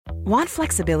Want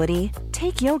flexibility?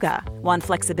 Take yoga. Want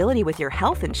flexibility with your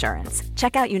health insurance?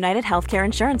 Check out United Healthcare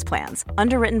Insurance Plans.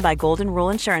 Underwritten by Golden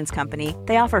Rule Insurance Company,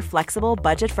 they offer flexible,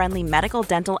 budget-friendly medical,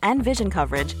 dental, and vision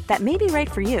coverage that may be right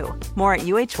for you. More at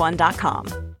uh1.com.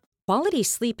 Quality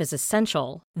sleep is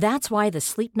essential. That's why the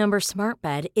Sleep Number Smart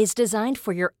Bed is designed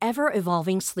for your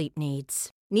ever-evolving sleep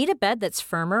needs. Need a bed that's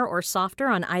firmer or softer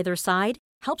on either side?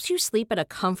 Helps you sleep at a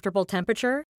comfortable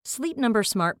temperature? Sleep Number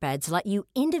Smart Beds let you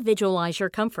individualize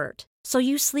your comfort, so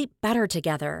you sleep better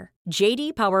together.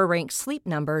 J.D. Power ranks Sleep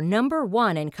Number number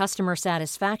 1 in customer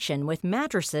satisfaction with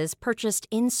mattresses purchased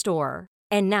in-store.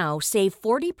 And now, save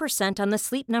 40% on the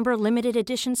Sleep Number Limited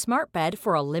Edition Smart Bed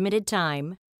for a limited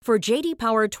time. For J.D.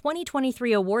 Power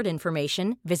 2023 award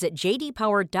information, visit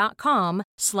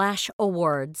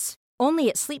jdpower.com/awards. Only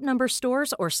at Sleep Number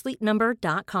stores or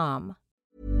sleepnumber.com.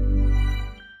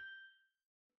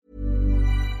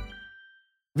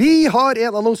 Vi har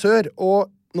en annonsør, og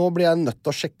nå blir jeg nødt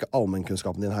til å sjekke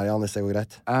allmennkunnskapen din her, Jan, hvis det går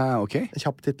greit. Ok. En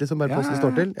kjapp titt, liksom, bare på hvordan det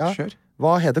står til. Ja. Kjør.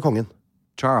 Hva heter kongen?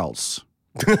 Charles.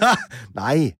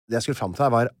 Nei, det jeg skulle fram til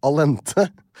her var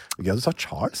Allente. Gøy, du sa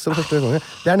Charles som første konge.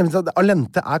 Det er nemlig sånn at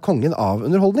Allente er kongen av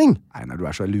underholdning. Nei, når du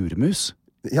er så luremus.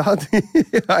 Ja,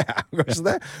 kanskje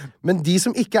det. Men de som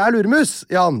ikke er luremus,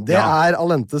 Jan, det er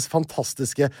Allentes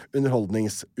fantastiske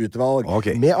underholdningsutvalg.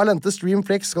 Ok. Med Allente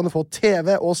Streamflex kan du få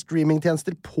TV og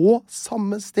streamingtjenester på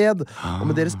samme sted. Og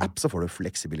med deres app så får du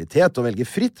fleksibilitet og velge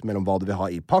fritt mellom hva du vil ha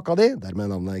i pakka di. Dermed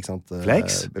navnet, ikke sant?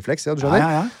 Flex? Flex, ja, du skjønner.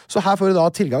 Ja. Så her får du da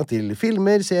tilgang til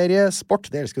filmer, serie,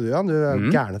 sport. Det elsker du, Jan. Du er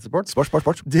gæren etter sport.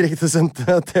 Sport.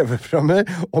 Direktesendte TV-programmer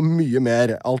og mye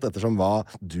mer. Alt ettersom hva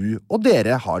du og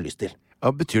dere har lyst til.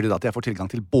 Betyr det da at jeg får tilgang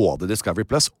til både Discovery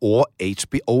Plus og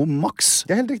HBO Max?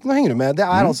 Ja, helt riktig, nå henger du med. Det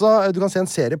er altså, du kan se en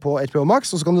serie på HBO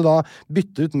Max, og så kan du da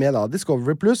bytte ut med da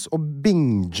Discovery Plus og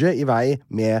binge i vei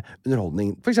med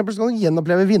underholdning. For eksempel så kan du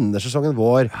gjenoppleve vinnersesongen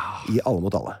vår i Alle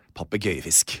mot alle.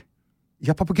 Papegøyefisk.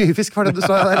 Ja, papegøyefisk var det du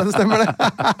sa der, det stemmer det.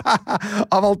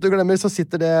 Av alt du glemmer, så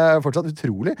sitter det fortsatt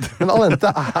utrolig. Men Allente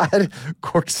er,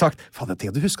 kort sagt, faen, jeg tenker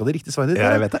at du husker det riktige svaret ditt.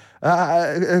 Ja, jeg vet det.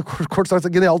 Kort sagt,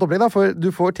 genialt opplegg da, for du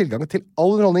får tilgang til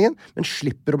all underholdningen, men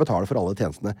slipper å betale for alle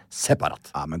tjenestene separat.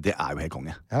 Ja, men det er jo helt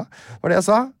konge. Ja, var det jeg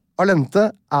sa.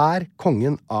 Allente er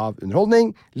kongen av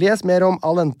underholdning. Les mer om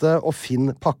Allente og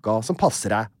finn pakka som passer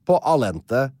deg på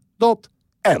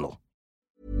allente.no.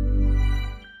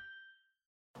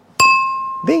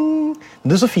 Ding!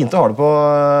 Du, så fint å ha det på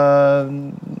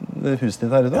huset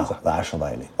ditt her ute. Ja, det er så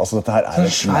deilig. Altså, dette her er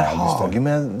en svær hage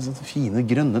med sånne fine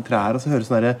grønne trær, og så høres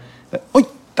sånn derre oi!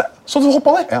 Så du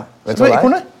hoppa der! Ja, vet du hva det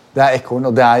er? Det er ekorn,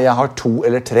 og jeg har 2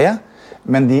 eller 3,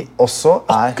 men de også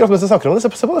er akkurat mens jeg snakker om det, se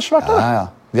på det svært der. Ja.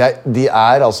 De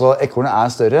er altså, ekornene er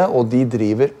større, og de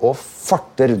driver og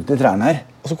farter rundt i trærne her.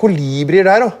 Altså kolibrier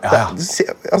der også. Ja.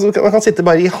 Altså, man kan sitte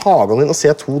bare i hagen din og se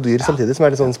 2 dyr samtidig, som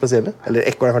er litt sånn spesielle. Eller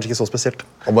ekorn er kanskje ikke så spesielt.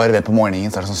 Og bare ved på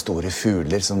morgenen så er det sånne store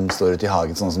fugler som står ute i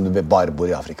hagen, sånn som du bare bor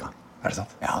i Afrika. Er det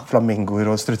sant? Ja. Flamingoer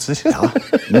og strutser. Ja,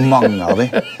 mange av de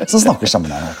som snakker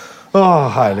sammen her nå. Åh,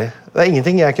 herlig. Det er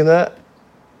ingenting jeg kunne...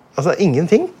 Altså,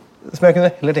 ingenting som jeg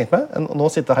kunne heller tenkt meg enn å nå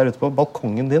sitte her ute på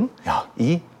balkongen din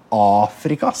i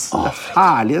Afrikas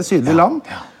herlige sydlige land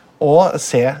og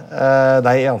se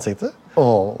deg i ansiktet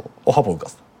og ha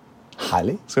podcast.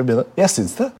 Herlig. Skal vi begynne? Jeg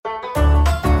synes det.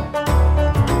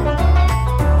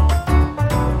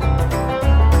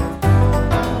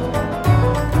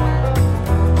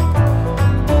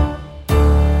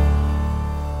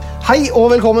 Hei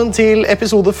og velkommen til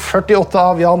episode 48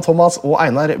 av Jan Thomas og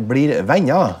Einar blir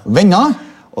venner. Venner?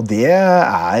 Og det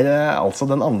er altså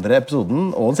den andre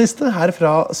episoden og den siste her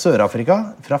fra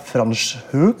Sør-Afrika, fra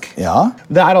Franschhoek. Ja.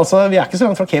 Det er altså, vi er ikke så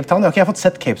langt fra Cape Town. Jeg har ikke fått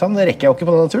sett Cape Town, det rekker jeg jo ikke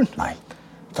på denne turen. Nei,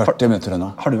 40 minutter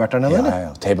unna. Har du vært der nede, eller?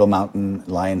 Ja. Table Mountain,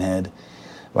 Lionhead.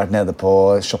 Vært nede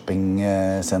på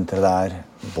shopping-senteret der.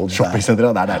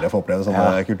 Shopping-senteret, det er deilig å få oppleve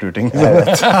sånne kulturting. Jeg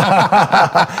vet.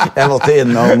 Jeg måtte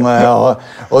innom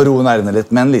og roe nervene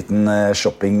litt med en liten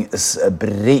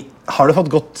shopping-spri. Har du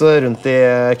fått gått rundt i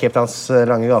Cape Towns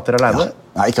lange gater alene?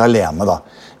 Ja. Nei, ikke alene da.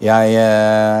 Jeg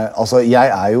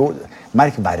er jo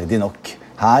merkverdig nok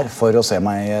her for å se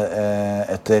meg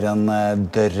etter en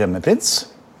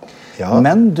drømmeprins. Ja.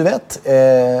 Men du vet,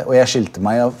 og jeg skilte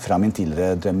meg fra min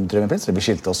tidligere drømmeprins. Vi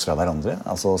skilte oss fra hverandre,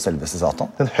 altså selveste Satan.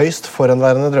 Den høyst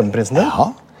foranværende drømmeprinsen din? Ja.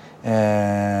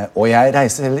 Og jeg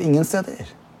reiser heller ingen steder.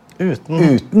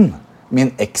 Uten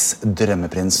min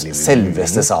eks-drømmeprins,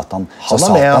 selveste Satan. Så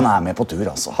Satan er med på tur,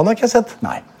 altså. Han har ikke jeg sett.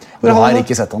 Nei. Du har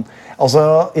ikke sett han. Altså,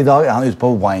 i dag han ute på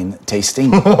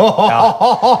wine-tasting.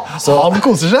 Så han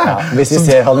koser seg! Ja, hvis vi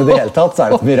ser han i det hele tatt, så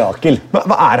det et mirakel.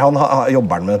 Hva han?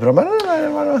 Jobber han med det programmet?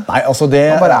 Nei, altså det...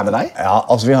 Han bare med deg? Ja,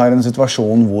 altså vi har en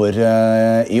situasjon hvor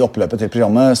i oppløpet til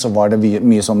programmet så var det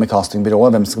mye sånn med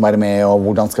castingbyrået. Hvem skal være med, og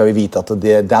hvordan skal vi vite at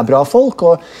det bra folk?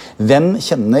 Og hvem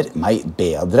kjenner meg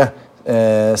bedre?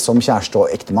 Som kjæreste og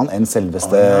ektemann enn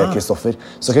selveste Kristoffer.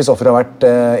 Så Kristoffer har vært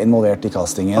involvert i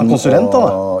castingen. Han konsulent da?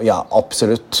 Ja,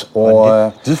 absolutt. Og,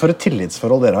 du får et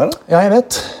tillitsforhold dere har da? Ja, jeg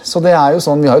vet. Så det jo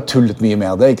sånn, vi har jo tullet mye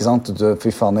med det, ikke sant? Fy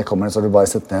faen, jeg kommer, så har du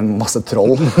bare sett ned en masse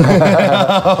troll.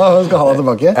 Skal ha deg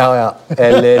tilbake? Ja.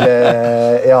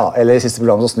 Eller i siste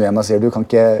program så snur jeg meg og sier,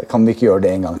 kan vi ikke gjøre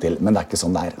det en gang til? Men det ikke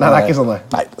sånn det Nei, det ikke sånn det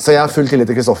Nei, så jeg har full tillit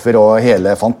til Kristoffer og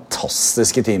hele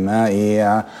fantastiske teamet i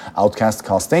Outcast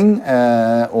Casting,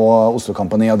 og Oslo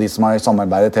Company og de som har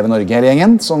samarbeidet TV Norge hele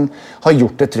gjengen, som har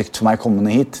gjort det trygt for meg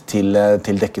kommende hit til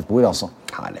dekket bord, altså.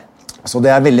 Herlig. Så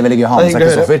det veldig, veldig gøy å ha med seg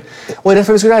Kristoffer. Og rett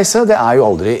før vi skulle reise, det jo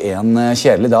aldri en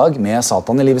kjedelig dag med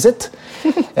Satan i livet sitt.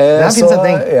 Det en fin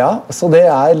setning. Ja, så det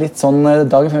litt sånn,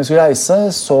 dagen før vi skulle reise,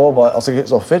 så var, altså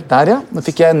Kristoffer, der ja, nå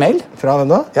fikk jeg en mail. Fra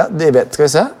hvem da? Ja, det skal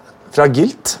vi se. Fra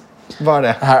Gilt. Hva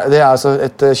det? Det altså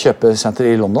et kjøpesenter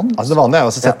i London. Altså det vanlige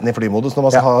å sette den i flymodus når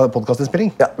man skal ha podcastinnspilling.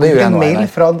 Ja, det gjør jeg nå. Mail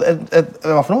fra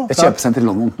hva for noe? Et kjøpesenter i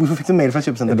London. Hvorfor fikk du mail fra et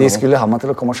kjøpesenter i London? De skulle ha meg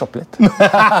til å komme og shoppe litt.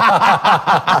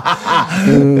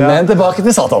 Men tilbake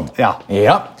til Satan. Ja.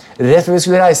 Rett før vi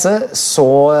skulle reise, så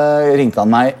ringte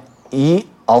han meg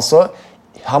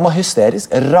han var hysterisk,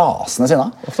 rasende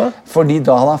sinna. Fordi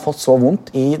da hadde han fått så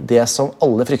vondt i det som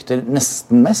alle frykter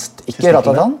nesten mest. Ikke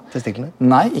ratatan. Testiklene?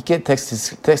 Nei, ikke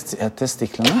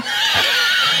testiklene.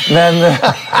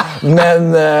 Men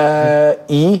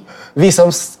i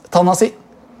visdomstanna si.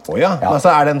 Ja.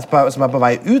 Altså, den som på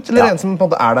vei ut, eller en som på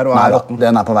en måte der og råtten?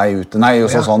 Den på vei ut. Nei,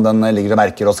 sånn, den ligger og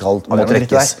merker og må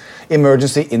trekkes.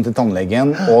 Emergency inn til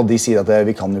tannlegen, og de sier at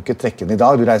vi kan jo ikke trekke den i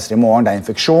dag. Du reiser i morgen, det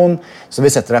infeksjon, så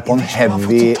vi setter deg på en heavy...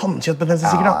 Du har fått tannkjøttbetennelse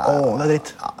sikkert da. Det dritt.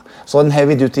 Så en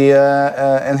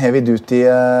heavy duty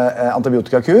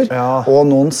antibiotikakur, og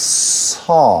noen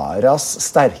Saras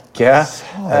sterke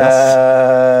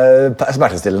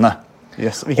smertestillende.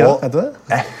 Yes. Hvilken da? Vet du det?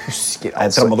 Jeg husker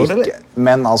altså ikke.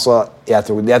 Men altså, jeg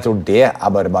tror det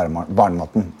bare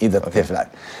barnematen i dette tilfellet her.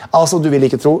 Altså, du vil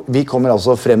ikke tro. Vi kommer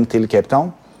altså frem til Cape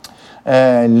Town.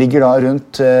 Ligger da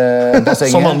rundt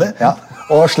bassenget. Som vanlig. Ja,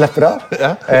 og slipper av.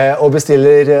 Og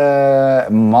bestiller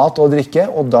mat og drikke.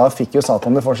 Og da fikk jo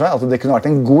Satan det for seg at det kunne vært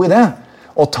en god idé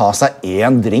å ta seg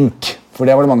en drink. For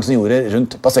det var det mange som gjorde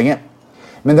rundt bassenget.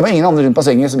 Men det var ingen andre rundt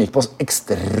bassenget som gikk på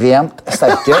ekstremt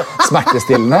sterke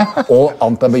smertestillende og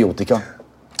antibiotika.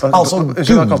 Altså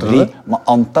gullig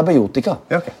antibiotika.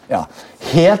 Ja.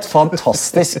 Helt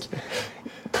fantastisk.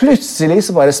 Plutselig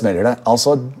så bare smeller det.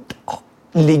 Altså,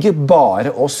 ligger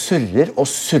bare og surrer og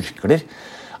surkler.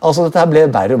 Altså, dette her ble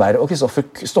verre og verre, og Kristoffer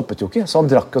stoppet jo ikke, så han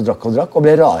drakk og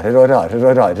ble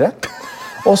rarere.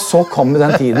 Og så kom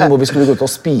den tiden hvor vi skulle gå ut og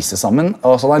spise sammen,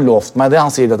 og så hadde han lovt meg det.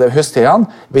 Han sier at høst til han,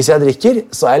 hvis jeg drikker,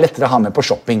 så jeg lettere å ha med på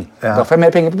shopping. Da får jeg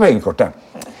mer penger på pengekortet.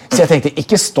 Så jeg tenkte,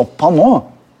 ikke stopp han nå.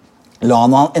 La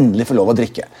han endelig få lov å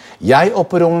drikke. Jeg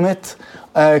opp på rommet mitt,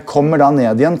 kommer da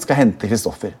ned igjen, skal hente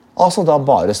Kristoffer. Altså da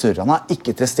bare surrer han,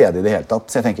 ikke til stede i det hele tatt.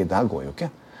 Så jeg tenker, det her går jo ikke.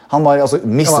 Han bare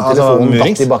mistet telefonen,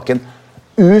 datt i bakken.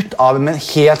 Ut av, men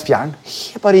helt fjern.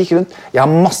 Bare gikk rundt. Jeg har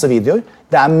masse videoer.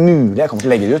 Det mulig jeg kommer til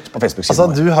å legge det ut på Facebook-siden.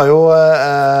 Altså,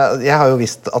 jeg har jo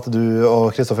visst at du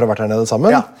og Kristoffer har vært her nede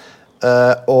sammen.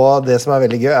 Og det som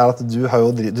veldig gøy, at du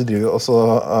driver jo også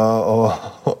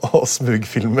og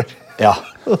smugfilmer. Ja.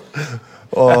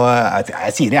 Og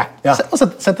jeg sier det, jeg.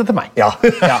 Sett det til meg. Ja.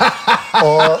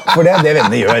 For det det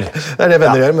venner gjør. Det det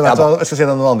venner gjør, men jeg skal si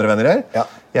det noen andre venner gjør.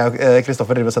 Jeg og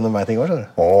Kristoffer driver og sender meg ting i år, skjønner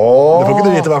du? Det får ikke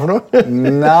du vite hva for noe.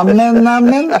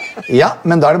 Nei. Ja,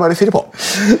 men da det bare å fyre på.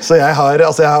 Så jeg har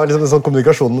liksom en sånn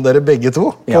kommunikasjon med dere begge to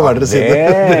på hver deres side.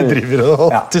 Dere driver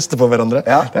og tyster på hverandre.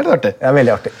 Det litt artig. Ja,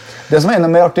 veldig artig. Det som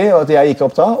enda mer artig var at jeg gikk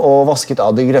opp da og vasket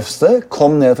av det grøvste,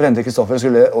 kom ned for å hente Kristoffer og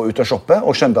skulle ut og shoppe,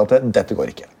 og skjønte at dette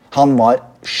går ikke. Han var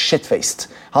shit-faced.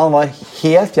 Han var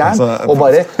helt fjern og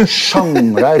bare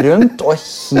sjangla rundt og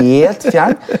helt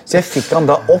fjern. Så jeg fikk han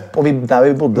da opp, og der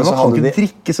vi bodde så hadde de... Man kan ikke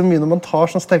drikke så mye når man tar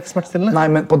sånn sterke smertestillende. Nei,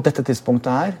 men på dette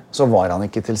tidspunktet her så var han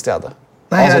ikke til stede.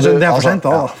 Nei, det for sent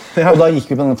da. Og da gikk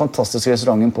vi på den fantastiske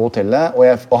restauranten på hotellet,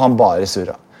 og han bare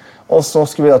surra. Og så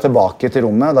skulle vi da tilbake til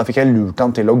rommet, og da fikk jeg lurt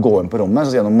han til å gå inn på rommet,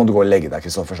 så sier han, nå må du gå og legge deg,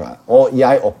 Kristoffer, sa jeg. Og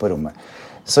jeg opp på rommet.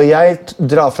 Så jeg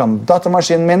drar fram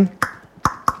datamaskinen min,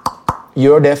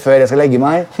 gjør det før jeg skal legge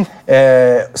meg,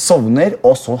 sovner,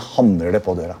 og så hamrer det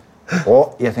på døra.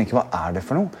 Og jeg tenker, hva det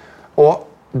for noe? Og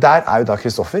der jo da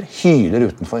Kristoffer hyler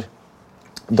utenfor.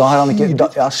 Da har han ikke,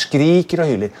 skriker og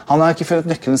hyler. Han har ikke funnet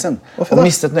nøkkelen sin. Og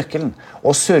mistet nøkkelen.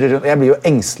 Og surrer rundt. Jeg blir jo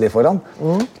engstelig for han.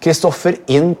 Kristoffer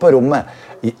inn på rommet.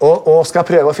 Og skal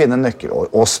prøve å finne en nøkkel.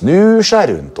 Og snur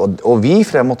seg rundt. Og vi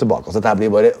frem og tilbake. Dette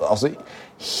blir bare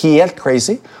helt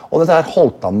crazy. Og dette her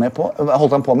holdt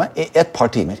han på med I et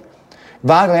par timer.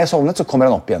 Hver gang jeg sovnet, så kommer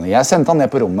han opp igjen. Jeg sendte han ned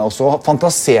på rommet, og så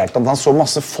fantaserte han at han så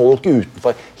masse folk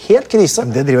utenfor. Helt krise.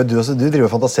 Det driver du også. Du driver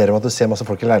og fantaserer om at du ser masse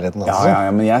folk I leiligheten.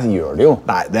 Ja, men jeg gjør det jo.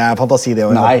 Nei, det fantasi det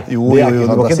også. Nei, jo, det ikke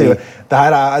fantasi. Det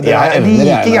her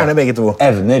like gjerne begge to.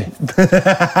 Evner.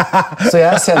 Så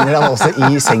jeg sender han også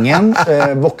I sengen,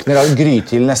 våkner av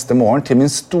grytidlig neste morgen. Til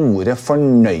min store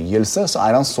fornøyelse så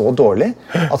han så dårlig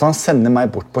at han sender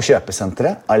meg bort på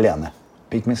kjøpesenteret alene.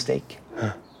 Big mistake.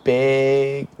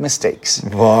 Big mistakes.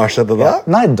 Hva skjedde da?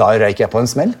 Nei, da røyk jeg på en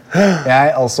smell.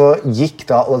 Jeg gikk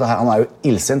da, og han jo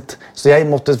illsint. Så jeg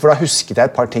måtte, for da husket jeg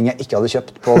et par ting jeg ikke hadde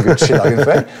kjøpt på Gucci dagen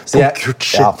før. Så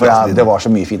for det var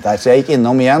så mye fint der. Så jeg gikk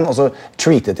innom igjen, og så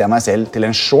treatet jeg meg selv til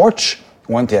en shorts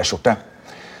og en t-skjorte.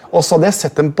 Og så hadde jeg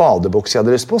sett en badebukse jeg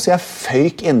hadde lyst på, så jeg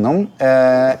føyk innom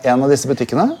en av disse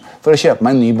butikkene for å kjøpe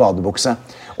meg en ny badebukse.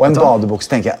 Og en badebukse,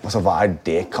 tenker jeg, hva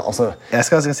det? Jeg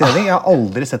skal si en ting, jeg har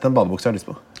aldri sett en badebukse jeg har lyst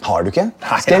på. Har du ikke?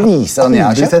 Skal jeg vise den jeg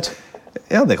har kjøpt?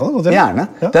 Ja, det kan du godt gjøre. Gjerne.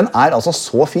 Ja. Den altså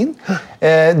så fin.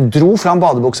 Dro fram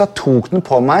badebuksa, tok den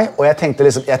på meg, og jeg tenkte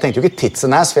jo ikke tits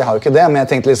and ass, for jeg har jo ikke det, men jeg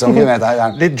tenkte liksom...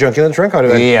 Litt junk in the trunk har du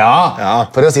vel? Ja,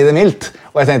 for å si det mildt.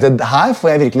 Og jeg tenkte, her får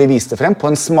jeg virkelig vise det frem på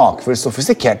en smakfull,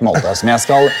 sofistikert måte, som jeg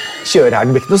skal kjøre her.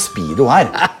 Det blir ikke noe speedo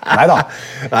her. Neida.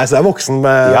 Nei, så det voksen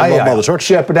med badeshorts.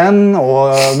 Kjøper den,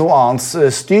 og noe annet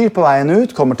styr på veien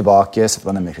ut, kommer tilbake, setter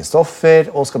meg ned med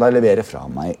Kristoffer, og skal da levere fra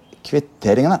meg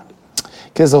kvitteringene.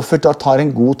 Kristoffer tar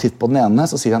en god titt på den ene,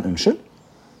 så sier han unnskyld.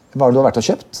 Hva har du vært og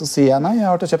kjøpt? Så sier jeg, nei, jeg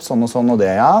har vært og kjøpt sånn og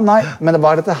det. Ja, nei, men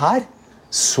hva dette her?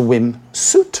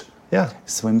 Swimsuit? Ja.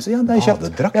 Swimsuit, ja, det har jeg kjøpt.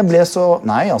 Badedrakt? Jeg ble så,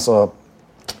 nei,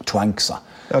 trunks, da.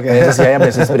 Okay. Så sier jeg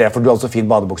ble så inspirert, for du hadde så fin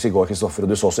badebukse I går, Kristoffer,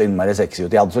 og du så innmari sexy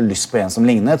ut. Jeg hadde så lyst på en som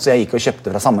lignet, så jeg gikk og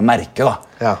kjøpte fra samme merke, da,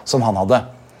 som han hadde.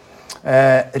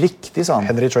 Riktig, sa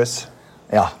han. Henry Choice.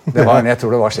 Ja, jeg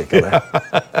tror det var cirka det.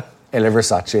 Eller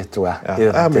Versace, tror jeg. I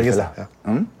dette tilfellet.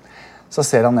 Så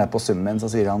ser han ned på summen min,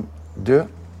 så sier han, du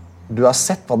har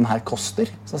sett hva den her koster?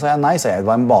 Så sa jeg, nei, det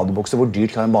var en badebukse. Hvor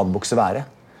dyrt kan en badebukse være?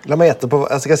 La meg gjette på,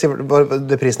 skal jeg si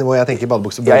det prisnivået jeg tenker I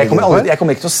badebukse? Ja, jeg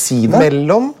kommer ikke til å si det.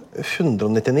 Mellom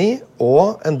 199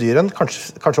 og en dyr en,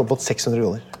 kanskje opp mot 600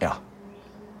 kroner. Ja.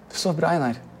 Så bra,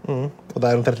 Einar. Og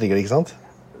der omtrent ligger det, ikke sant?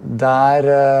 Der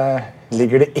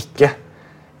ligger det ikke.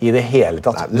 I det hele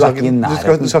tatt.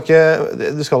 Nei, du skal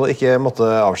ikke måtte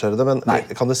avsløre det, men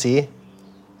kan du si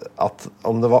at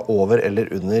om det var over eller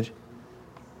under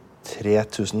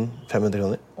 3500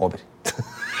 kroner? Over.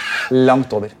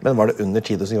 Langt over. Men var det under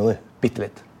 10 000 kroner? Bitte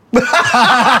litt.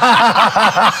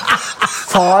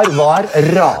 Far var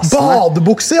rasende.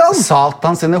 Badebukse, Jan!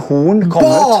 Satan sine horn kom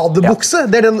Badebukse!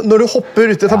 Det den når du hopper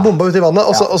ut, tar bomba ut I vannet,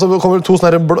 og så kommer det to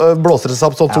sånne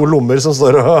blåstresapp, sånn to lommer som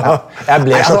står og... Jeg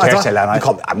ble sjokkert selv, Einar.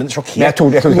 Men sjokkert. Jeg tror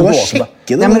jeg kunne ikke blåse det.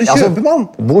 Det når du kjøper, mann.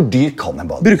 Hvor dyr kan en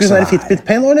badebukse? Bruker du sånn Fitbit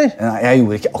Pay nå, eller? Nei, jeg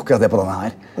gjorde ikke akkurat det på denne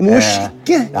her. Du må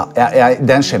sjekke. Ja,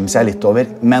 den skjemmes jeg litt over,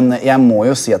 men jeg må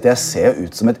jo si at jeg ser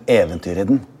ut som et eventyr I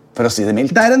den. For å si det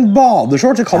mildt. Det en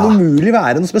badeshort, det kan umulig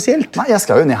være noe spesielt. Nei, jeg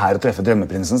skal jo ned her og treffe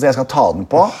drømmeprinsen, så jeg skal ta den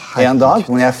på en dag,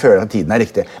 hvor jeg føler at tiden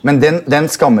riktig. Men den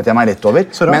skammet jeg meg litt over.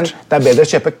 Men det bedre å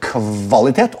kjøpe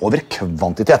kvalitet over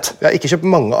kvantitet. Jeg har ikke kjøpt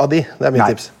mange av de, det min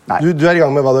tips. Nei. Du I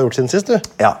gang med hva du har gjort siden sist, du?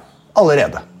 Ja,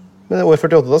 allerede. Men år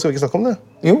 48 da, skal vi ikke snakke om det?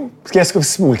 Jo, skal jeg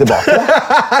spole tilbake da?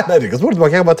 Nei, du kan spole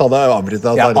tilbake, jeg kan bare ta det og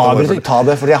avbryte. Ta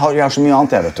det, for jeg har så mye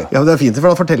annet, jeg vet du. Ja, men det fint, for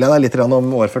da forteller jeg deg litt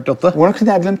om år 48. Hvordan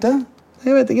kunne jeg glemt det?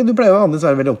 Jeg vet ikke, du pleier jo vanligvis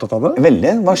å være veldig opptatt av det.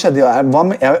 Veldig? Hva skjedde? Jeg er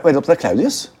veldig opptatt av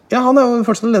Claudius. Ja, han jo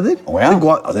fortsatt leder. Ja.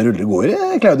 Det går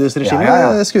I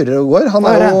Claudius-regimet, skurrer og går. Han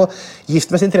jo gift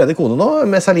med sin tredje kone nå,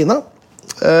 med Salina.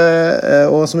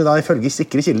 Og som da ifølge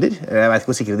sikre kilder, jeg vet ikke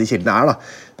hvor sikre de kildene da,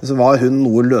 så var hun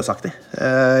noe løsaktig.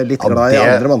 Litt glad I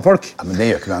andre mannfolk. Ja, men det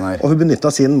gjør ikke det. Og hun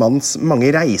benyttet sin manns mange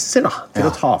reiser da, til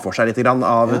å ta for seg litt grann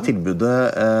av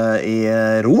tilbudet I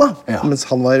Roma, mens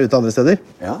han var ute andre steder.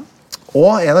 Ja.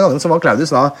 Og en av gangene så var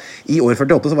Claudius da, I år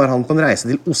 48 så var han på en reise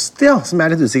til Ostia, som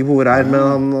jeg litt usikker på hvor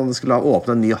men han skulle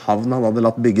åpne en ny havn han hadde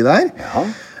latt bygge der. Ja.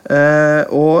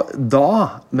 Og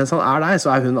da, mens han der,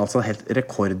 så hun altså helt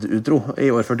rekordutro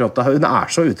I år 48. Hun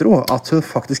så utro at hun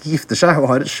faktisk gifter seg og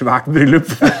har et svært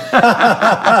bryllup.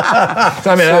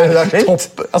 Så jeg mener,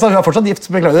 hun fortsatt gift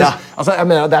med Claudius. Ja. Altså, jeg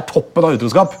mener, det toppen av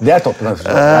utroskap. Det toppen av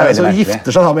utroskap. Så hun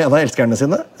gifter seg da med en av elskerne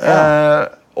sine.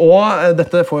 Og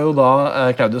dette får jo da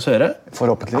Claudius høre.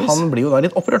 Forhåpentligvis. Han blir jo da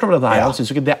litt opprørt over dette her. Han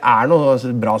synes jo ikke det noe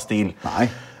bra stil. Nei.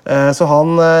 Så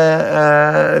han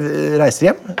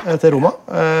reiser hjem til Roma,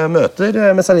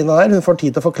 møter Messalina der. Hun får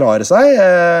tid til å forklare seg,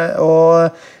 og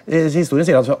historien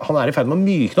sier at han i ferd med å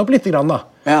mykne opp litt grann, da.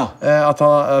 Ja.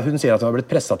 Hun sier at hun har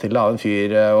blitt presset til det av en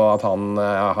fyr, og at han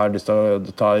har lyst til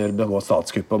å begå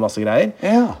statskupp og masse greier.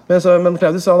 Ja. Men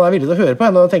Claudius han villig til å høre på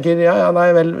henne og tenker,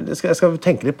 jeg skal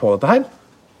tenke litt på dette her.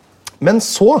 Men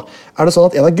så det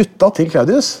sånn at en av gutta til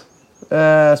Claudius,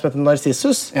 som heter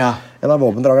Narcissus, en av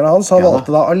våpendragerne hans, han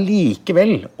valgte da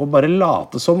allikevel å bare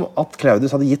late som at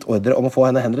Claudius hadde gitt ordre om å få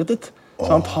henne henrettet. Så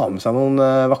han tar med seg noen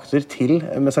vakter til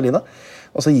Messalina,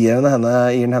 og så gir han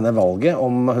henne valget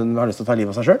om hun har lyst til å ta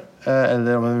livet av seg selv,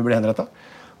 eller om hun vil bli henrettet.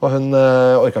 Og hun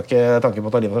orket ikke tanken på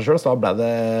å ta livet av seg selv, så da ble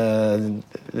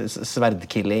det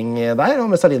sverdkilling der, og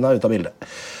Messalina ut av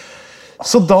bildet.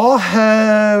 Så da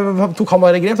tok han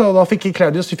bare grep, og da fikk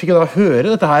Claudius jo da høre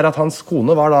dette her, at hans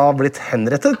kone var da blitt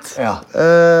henrettet. Ja.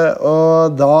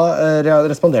 Og da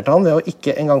responderte han ved å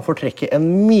ikke engang fortrekke en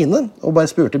mine, og bare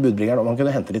spurte budbringeren om han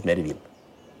kunne hente litt mer vin.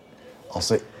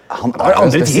 Altså, han jo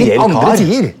en spesiell kar.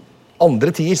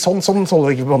 Andre tider. Sånn holder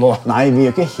vi ikke på nå. Nei, vi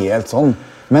gjør ikke helt sånn.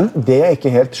 Men det jeg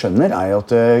ikke helt skjønner jo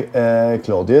at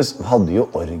Claudius hadde jo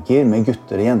orgier med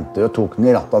gutter og jenter og tok den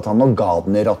i rattatan og ga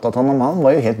den i rattatan. Han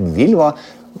var jo helt vill. Han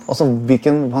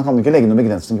kan jo ikke legge noen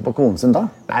begrensninger på konen sin da.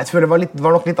 Nei, jeg tror det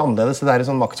var nok litt annerledes. Det der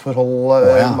sånn maktforhold,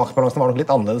 maktbalansen var nok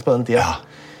litt annerledes på den tida. Ja.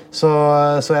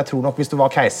 Så jeg tror nok hvis du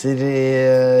var keiser i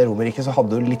Romerriket, så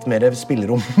hadde du litt mer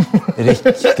spillerom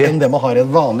enn det man har i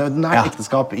et vanlig ordinært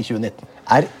ekteskap i 2019.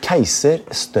 Keiser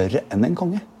større enn en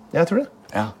konge? Jeg tror det.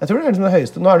 Ja. Jeg tror det liksom det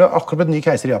høyeste. Nå det jo akkurat blitt ny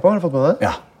keiser i Japan. Har du fått med det?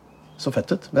 Ja. Så fett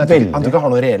ut. Men han tror ikke han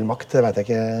har noen reell makt. Det vet jeg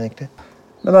ikke egentlig.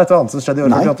 Men vet du hva annet som skjedde i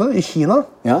år 48? I Kina.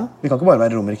 Ja. Vi kan ikke bare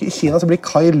være Romerike. I Kina så blir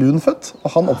Kai Lun født,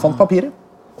 og han oppfant papiret.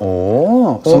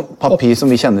 Papir som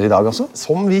vi kjenner i dag også?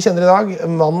 Som vi kjenner i dag.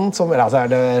 Mannen som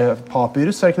det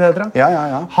papyrus, ikke det heter?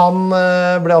 Ja.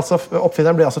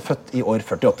 Oppfinneren ble altså født i år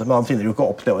 48, men han finner jo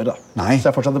ikke opp det året da. Nei. Så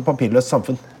det fortsatt et papirløst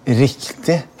samfunn.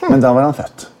 Riktig. Men da var han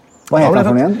født. Hva heter han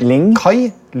for igjen? Ling?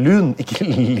 Kai Lun. Ikke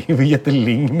Ling. Vi heter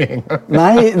Ling med en gang.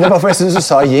 Nei, det var for jeg synes du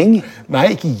sa Ying. Nei,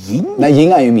 ikke Ying. Nei,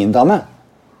 Ying jo min dame.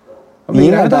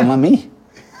 Ying dama mi.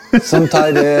 Som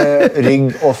tar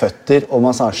rygg og føtter og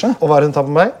massasje. Og hva hun tar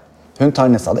på meg? Hun tar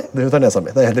nesa di. Hun tar nesa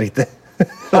mi, det helt riktig.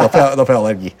 Da får jeg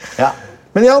allergi. Ja.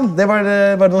 Men Jan, det var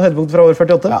noen høydepunkter fra år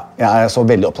 48. Ja, jeg så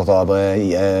veldig opptatt av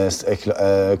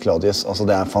Claudius. Altså,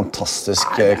 det en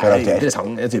fantastisk karakter. Det en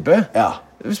interessant type. Ja.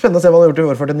 Spennende å se hva han har gjort i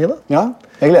år 49 da. Ja,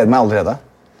 jeg gleder meg allerede.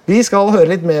 Vi skal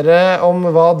høre litt mer om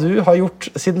hva du har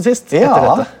gjort siden sist etter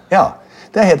dette. Ja,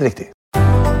 det helt riktig.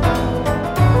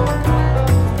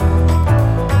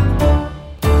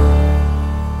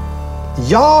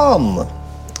 Jan,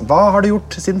 hva har du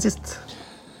gjort siden sist?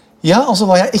 Ja, altså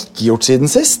hva jeg ikke gjort siden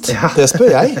sist, det spør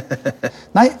jeg.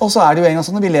 Nei, og så det jo en gang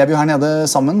sånn, vi lever jo her nede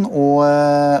sammen og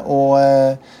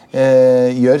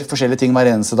gjør forskjellige ting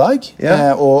hver eneste dag,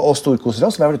 og storkoser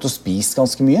oss. Vi har vært ute og spist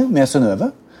ganske mye med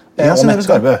Synnøve. Ja, Synnøve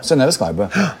Skarbø.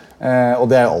 Og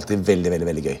det jo alltid veldig, veldig,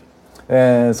 veldig gøy.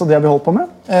 Så det har vi holdt på med.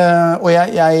 Og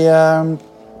jeg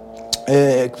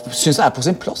synes det på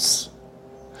sin plass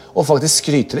å faktisk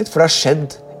skryte litt, for det har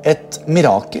skjedd et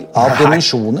mirakel av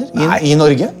dimensjoner i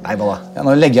Norge. Nei, hva da? Ja,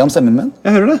 nå legger jeg om stemmen min.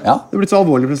 Jeg hører det. Ja. Det blitt så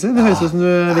alvorlig plutselig. Det høres ut som du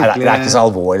virkelig... Det ikke så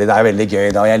alvorlig, det veldig gøy.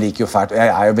 Da. Jeg liker jo fælt, og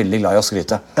jeg jo veldig glad i å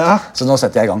skryte. Ja. Så nå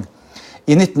setter jeg i gang.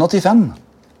 I 1985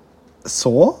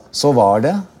 så var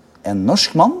det en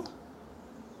norsk mann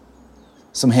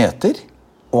som heter...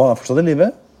 Og han fortsatt i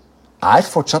livet?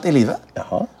 Fortsatt i livet.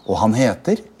 Jaha. Og han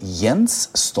heter Jens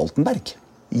Stoltenberg.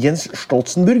 Jens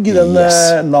Stoltenberg, den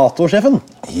NATO-sjefen?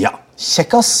 Ja.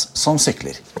 Kjekkas som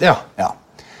sykler. Ja.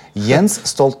 Jens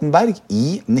Stoltenberg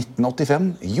i 1985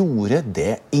 gjorde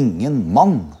det ingen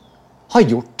mann har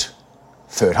gjort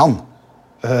før han.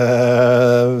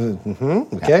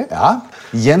 Ok. Ja.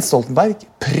 Jens Stoltenberg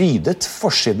prydet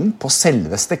forsiden på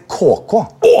selveste KK.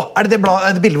 Det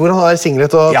bildet hvor han har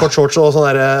singlet og kort shorts og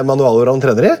sånne manualer han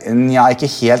trener i? Ja, ikke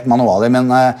helt manualer, men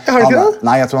jeg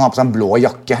tror han har på seg en blå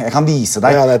jakke. Jeg kan vise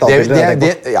deg.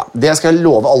 Det skal jeg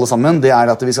love alle sammen, det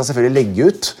at vi skal selvfølgelig legge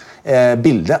ut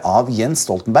bildet av Jens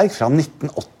Stoltenberg fra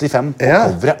 1985 på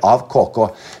coveret av KK.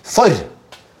 For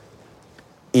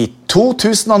i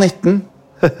 2019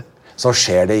 så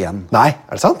skjer det igjen. Nei,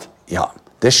 det sant? Ja,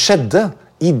 det skjedde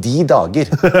i de dager.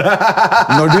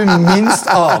 Når du minst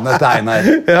anet det, Einar.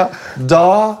 Ja. Da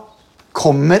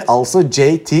kommer altså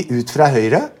JT ut fra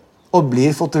høyre og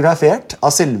blir fotografert av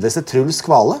selveste Truls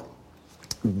Kvale.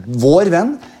 Vår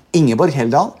venn Ingeborg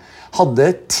Heldal hadde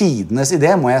tidenes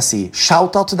idé, må jeg si.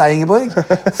 Shout-out til deg, Ingeborg,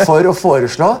 for å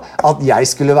foreslå at jeg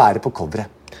skulle være på coveret.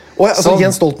 Altså,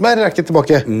 Jens Stoltenberg er ikke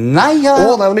tilbake? Nei, ja.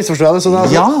 Nei, nå misforstår jeg det.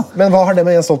 Så Ja. Men hva har det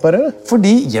med Jens Stoltenberg å gjøre?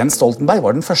 Fordi Jens Stoltenberg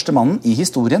var den første mannen i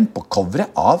historien på coveret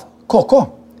av KK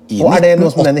i Og er det noe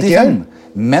som menn ikke gjør? 1985.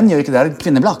 Menn gjør ikke det, det er et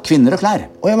kvinneblad. Kvinner og klær.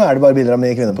 Men er det bare bilder av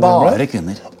mye kvinner på Bare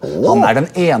kvinner. Han er den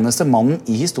eneste mannen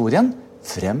i historien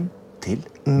frem til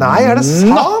Nei, er det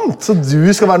sant? Så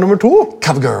du skal være nummer 2?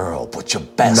 Cover girl, put your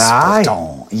best Nei. foot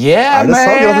on. Yeah, Er det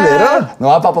sant? man! Gratulerer. Nå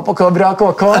er pappa på coveret av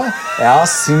KK. Ja,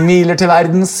 smiler til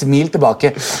verden, smil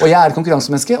tilbake. Og jeg er et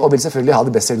konkurransemenneske og vil selvfølgelig ha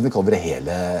det bestselgende coveret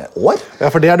hele år. Ja,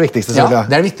 for det er det viktigste, Ja, selvfølgelig.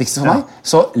 det er det viktigste for meg.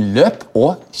 Så løp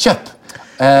og kjøp.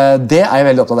 Det er jeg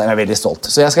veldig opptatt av. Jeg er veldig stolt.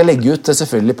 Så jeg skal legge ut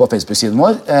selvfølgelig på Facebook-siden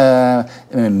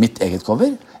vår mitt eget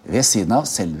cover ved siden av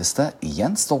selveste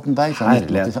Jens Stoltenberg fra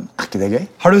 1985. Er ikke det gøy?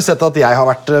 Har du sett at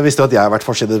visste du at jeg har vært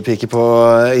forsidepike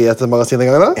i et magasin en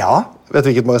gang? Da? Ja. Vet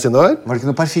du hvilket magasin det var? Var det ikke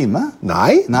noe parfyme?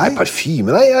 Nei,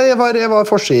 parfyme, nei. Jeg var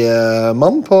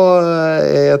forsidemann på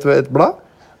et blad.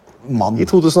 Mann. I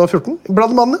 2014.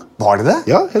 Bladet Mann, ja. Var det det?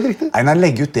 Ja, helt riktig. Einar,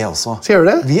 legg ut det også. Skal jeg gjøre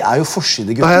det? Vi er jo Da har jeg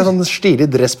forsidegutter. sånn stilig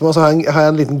dress på meg, og så har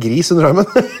jeg en liten gris under armen.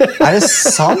 Er det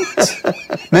sant?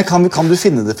 Men kan du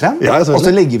finne det frem? Ja, Og så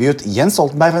legger vi ut Jens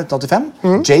Stoltenberg fra 1985,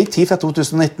 JT fra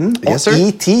 2019 og Yes, sir.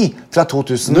 ET fra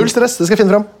 2000. Null stress, det skal jeg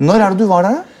finne fram. Når er det du var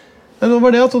der? Nå var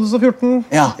det 2014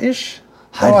 Ja. ish.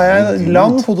 Da var jeg Herregud.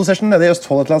 lang fotosession nede i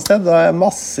Østfold et eller annet sted. Da har jeg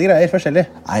masse greier forskjellig.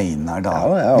 Einar, da.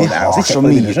 Ja, Vi det er har også så kjempe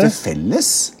mye bilder, til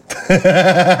felles.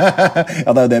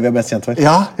 Ja, det er jo det vi er best kjent for.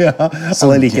 Ja. Så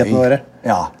Alle likhetene gøy. våre.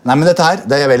 Ja. Nei, men dette her,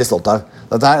 det er jeg veldig stolt av.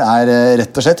 Dette her er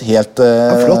rett og slett helt,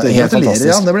 Flott, helt gratulerer,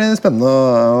 fantastisk. ja. Det blir spennende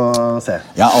å se.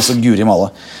 Ja, altså Guri Male.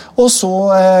 Og så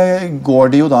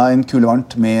går det jo da en kule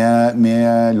varmt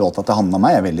med låta til Hanna og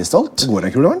meg. Jeg er veldig stolt. Går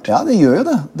det kule varmt? Ja, det gjør jo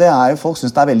det. Folk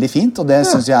synes det er veldig fint, og det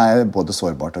synes jeg er både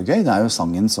sårbart og gøy. Det er jo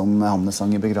sangen som Hanne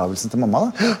sang i begravelsen til mamma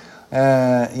da.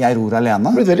 Jeg ror alene. Det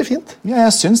har blitt veldig fint. Ja,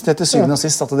 jeg synes det til syvende og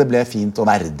sist at det ble fint og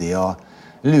verdig, og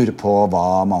lurer på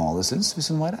hva mamma hadde syntes hvis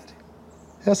hun var her.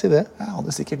 Ja, si det. Jeg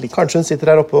hadde sikkert likt det. Kanskje hun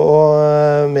sitter her oppe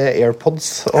med AirPods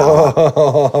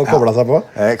og koblet seg på.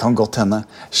 Det kan godt hende.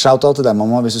 Shout-out til deg,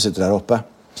 mamma, hvis du sitter der oppe.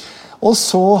 Og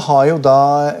så har jo da,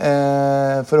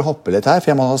 for å hoppe litt her, for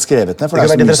jeg må ha skrevet ned, for Det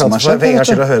det kan er være så mye som interessant har for skjedd. en gangs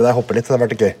skyld å høre deg hoppe litt. Det har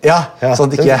vært gøy. Ja, sånn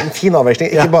at ikke... En fin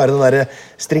avveksling. Ikke Ja. bare den der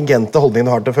stringente holdningen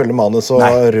du har til å følge manus og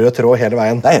Nei. rød tråd hele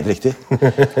veien. Det er helt riktig.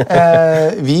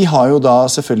 Vi har jo da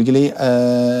selvfølgelig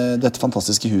dette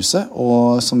fantastiske huset,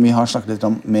 og som vi har snakket litt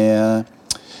om med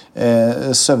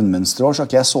søvnmønster år, så har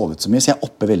ikke jeg sovet så mye, så jeg er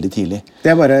oppe veldig tidlig. Det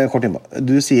er bare kort innpå.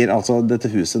 Du sier altså dette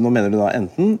huset, nå mener du da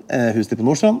enten huset ditt på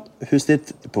Nordstrand, huset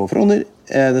ditt på Frogner,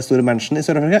 det store mansion i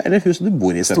Sør-Afrika, eller huset du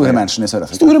bor i Sør-Afrika? Store mansion i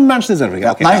Sør-Afrika. Store mansion i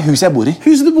Sør-Afrika, ok. Nei, huset jeg bor i.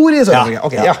 Huset du bor i Sør-Afrika,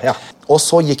 ok, ja. Og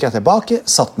så gikk jeg tilbake,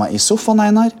 satt meg i sofaen,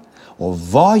 Einar, og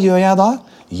hva gjør jeg da?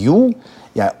 Jo,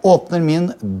 jeg åpner min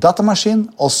datamaskin,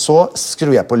 og så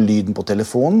skrur jeg på lyden på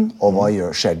telefonen, og hva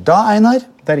skjer da, Einar?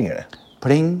 Der ringer det.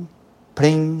 Pling,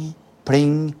 pling,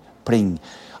 pling, pling.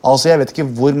 Altså, jeg vet ikke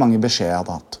hvor mange beskjeder jeg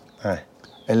hadde hatt. Nei.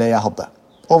 Eller jeg hadde.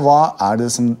 Og hva er det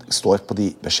som står på de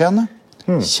beskjedene?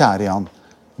 Kjære Jan,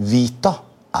 Vita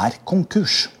er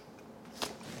konkurs.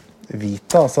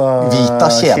 Vita, altså...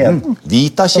 Vita-kjeden. Som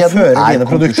Vita-kjeden fører er dine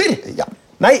konkurs. produkter? Ja.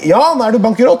 Nei, Jan, er du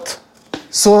bankerott?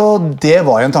 Så det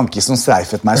var jo en tanke som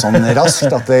streifet meg sånn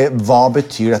raskt. Hva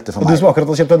betyr dette for Og du meg? som akkurat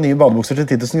har kjøpt deg nye badebukser til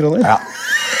 10 000 kroner? Ja.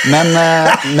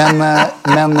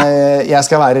 Men jeg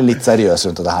skal være litt seriøs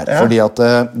rundt det her. Fordi at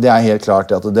det er helt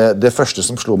klart at det første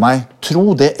som slo meg,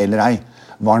 tro det eller ei,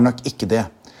 var nok ikke det.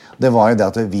 Det var jo det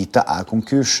at Vita er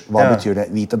konkurs. Hva betyr det?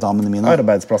 Vita-damene mine.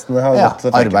 Arbeidsplassene har gått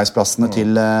til arbeidsplassene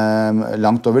til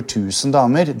langt over 1000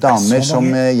 damer. Damer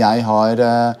som jeg har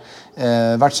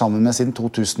vært sammen med siden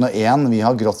 2001. Vi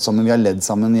har grått sammen, vi har ledd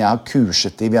sammen, jeg har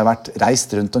kurset de, vi har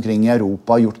reist rundt omkring i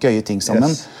Europa og gjort gøye ting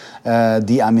sammen. Yes.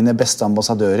 De er mine beste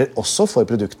ambassadører, også for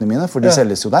produktene mine, for de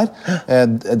selges jo der.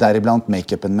 Deriblant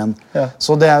make-upen min.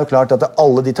 Så det er jo klart at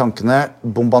alle de tankene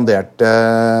bombarderte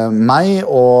meg,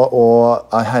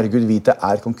 og herregud, Vita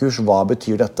er konkurs, hva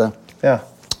betyr dette? Ja.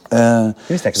 Det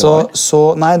visste jeg ikke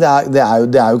Nei, det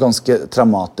er jo ganske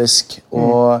traumatisk,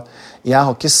 og jeg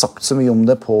har ikke sagt så mye om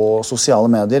det på sosiale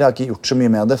medier, jeg har ikke gjort så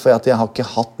mye med det, for jeg har ikke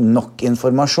hatt nok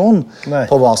informasjon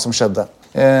på hva som skjedde.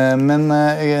 Men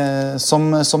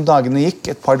som dagene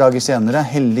gikk, et par dager senere,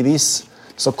 heldigvis,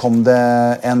 så kom det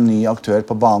en ny aktør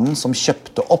på banen som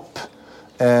kjøpte opp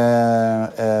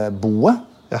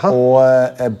boet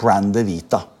og brandet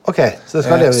Vita. Ok, så det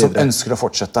skal leve som videre. ønsker å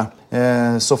fortsette.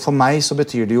 Så for meg så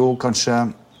betyr det jo kanskje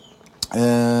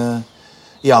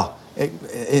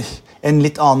en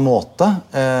litt annen måte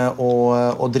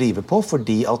å drive på,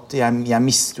 fordi at jeg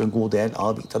mister jo en god del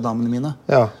av Vita-damene mine.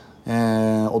 Ja.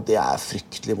 Og det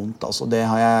fryktelig vondt. Altså. Det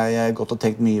har jeg gått og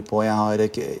tenkt mye på. Jeg har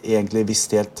ikke egentlig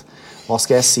visst helt hva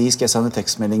skal jeg si, skal jeg sende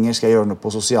tekstmeldinger, skal jeg gjøre noe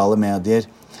på sosiale medier.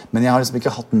 Men jeg har liksom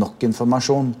ikke hatt nok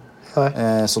informasjon.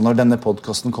 Så når denne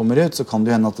podcasten kommer ut, så kan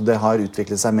det jo hende at det har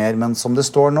utviklet seg mer. Men som det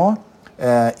står nå,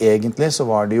 egentlig så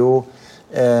var det jo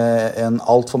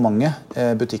alt for mange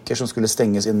butikker som skulle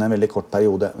stenges innen en veldig kort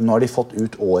periode. Nå har de fått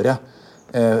ut året,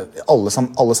 alle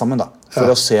sammen da,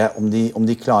 for å se om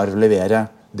de klarer å levere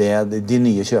det de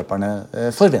nye kjøperne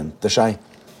forventer seg.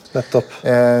 Nettopp.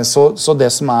 Så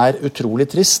det som utrolig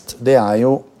trist, det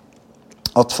jo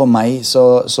at for meg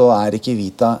så ikke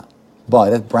Vita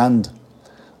bare et brand.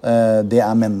 Det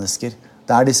mennesker.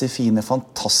 Det disse fine,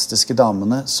 fantastiske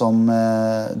damene som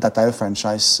dette jo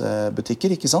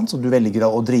franchise-butikker, ikke sant? Så du velger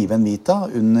å drive en Vita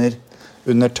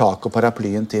under tak og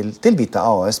paraplyen til Vita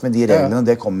AS med de reglene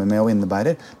det kommer med og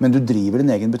innebærer. Men du driver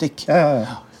din egen butikk.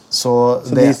 Så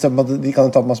de kan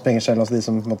jo ta masse penger selv, altså de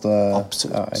som på en måte...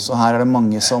 Absolutt. Så her det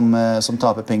mange som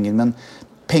taper penger, men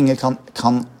penger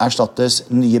kan erstattes,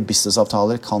 nye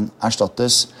businessavtaler kan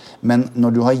erstattes, men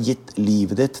når du har gitt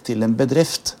livet ditt til en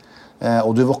bedrift,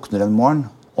 og du våkner en morgen,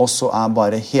 og så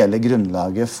bare hele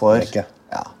grunnlaget for...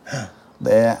 Ja,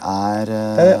 det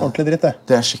ordentlig dritt, det.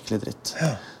 Det skikkelig dritt.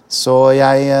 Ja. Så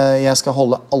jeg skal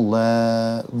holde alle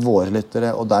våre lyttere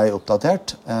og deg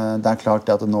oppdatert. Det klart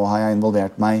at nå har jeg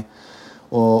involvert meg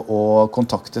og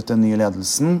kontaktet den nye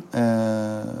ledelsen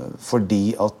fordi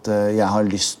at jeg har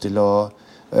lyst til å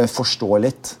forstå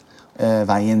litt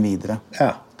veien videre.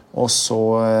 Ja. Og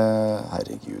så,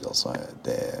 herregud, altså,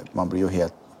 man blir jo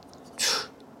helt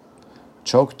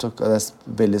choked, og det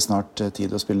veldig snart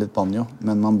tid å spille litt banjo,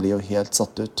 men man blir jo helt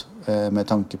satt ut med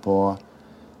tanke på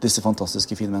disse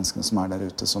fantastiske fine menneskene som der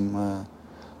ute, som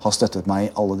har støttet meg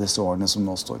i alle disse årene som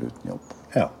nå står uten jobb.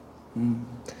 Ja.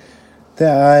 Det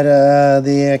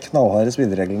de knallharde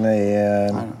spillereglene i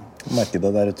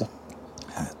markedet der ute.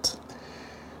 Jeg vet.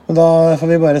 Men da får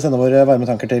vi bare sende våre varme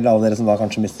tanker til alle dere som da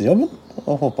kanskje mister jobben,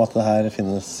 og håpe at det her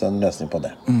finnes en løsning på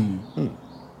det.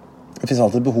 Det finnes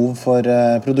alltid behov for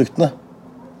produktene.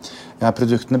 Ja,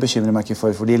 produktene bekymrer meg ikke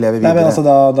for de lever videre. Nei, men altså,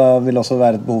 da vil det også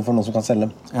være et behov for noen som kan selge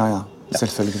dem. Ja,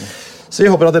 selvfølgelig. Så vi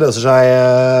håper at det løser seg,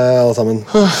 alle sammen.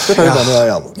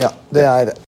 Ja, det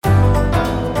det.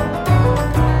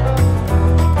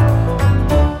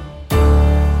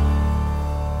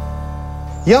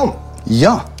 Jan,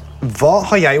 Ja. hva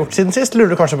har jeg gjort siden sist,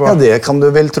 lurer du kanskje på? Ja, det kan du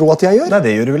vel tro at jeg gjør. Nei,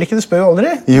 det gjør du vel ikke, du spør jo aldri.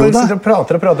 Jo Du da. sitter og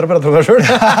prater om deg selv.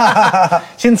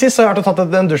 Siden sist så har jeg vært og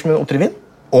tatt en dusj med Otrivin.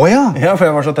 Åja. Ja, for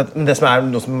jeg var så tett. Men det som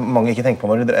noe som mange ikke tenker på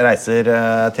når de reiser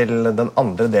til den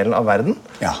andre delen av verden,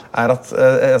 Ja. At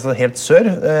altså helt sør,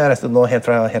 jeg reiste nå helt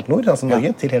fra helt nord, altså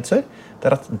Norge, til helt sør,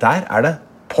 det at der det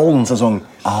pollensesong.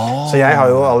 Så jeg har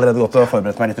jo allerede gått og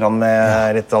forberedt meg litt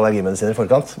med litt allergimedisiner i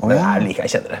forkant, men jeg liker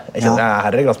jeg kjenner det. Jeg kjenner det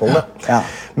her glasspollen. Ja.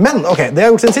 Men ok, det jeg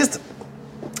har gjort siden sist,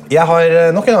 jeg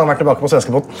har nok en gang vært tilbake på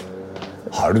svenskebåten.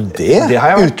 Har du det? Det har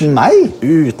jeg vært. Uten meg?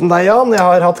 Uten deg, Jan. Jeg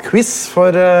har hatt quiz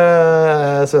for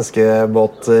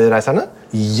svenskebåtreiserne.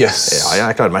 Jøss. Ja,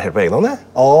 jeg klarer meg helt på egen hånd, jeg.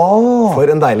 Åh.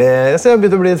 For en deilig... Så jeg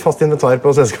begynte å bli et fast inventar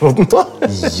på svenskebåten nå.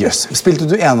 Jøss. Spilte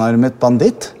du enarmet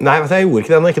banditt? Nei, vet du, jeg gjorde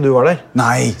ikke det når ikke du var der.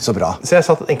 Nei, så bra. Så jeg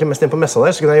satt egentlig mest inn på messa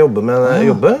der, så kunne jeg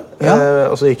jobbe. Ja.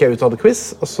 Og så gikk jeg ut og hadde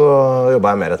quiz, og så jobbet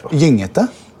jeg mer etterpå. Gyngete?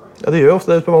 Ja, det gjør jo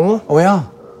ofte det ute på vannet da. Åja.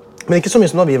 Men ikke så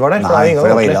mye som når vi var der. Nei, det for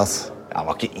det var ille, ass. Ja, det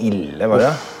var ikke ille, var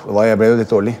det? Jeg ble jo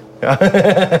litt dårlig. Ja.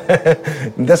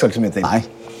 Det skal ikke så mye til. Nei.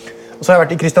 Og så har jeg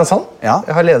vært i Kristiansand. Ja.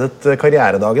 Jeg har ledet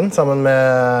karrieredagen sammen med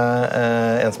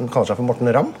en som kaller seg for Morten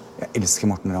Ramm. Jeg elsker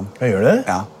Morten Ramm. Jeg gjør det?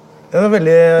 Ja. Det var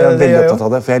veldig... Jeg er veldig opptatt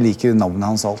av det, for jeg liker navnet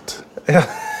hans alt. Ja.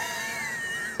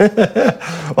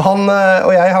 Og han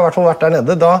og jeg har i hvert fall vært der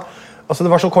nede. Altså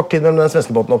det var så kort tid mellom den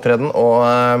svenskebåten-opptreden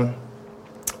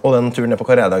og den turen ned på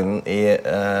karrieredagen i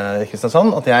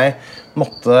Kristiansand at jeg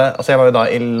måtte... Altså jeg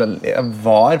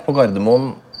var på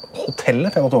Gardermoen hotellet,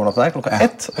 for jeg måtte overnatte der klokka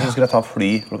 1, og så skulle jeg ta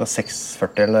fly klokka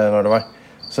 6:40 eller når det var.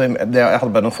 Så jeg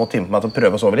hadde bare noen få timer på meg til å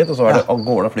prøve å sove litt, og så var det av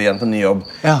gårde å fly igjen til ny jobb.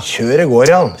 Ja. Kjøret går,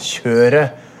 Jan. Kjøret.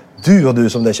 Du og du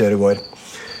som det kjøret går.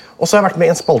 Og så har jeg vært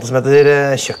med i en spalte som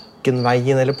heter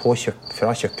Kjøkkenveien, eller fra kjøkkenet,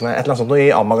 et eller annet sånt noe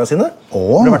i A-magasinet.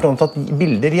 Hvor det har vært omtatt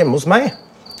bilder hjemme hos meg.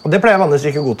 Og det pleier jeg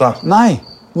vanligvis ikke å godta. Nei.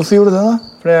 Hvorfor gjorde du det da?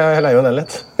 For jeg leier jo en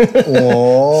leilighet.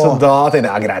 Så da tenkte jeg,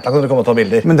 ja greit, da kan du komme og ta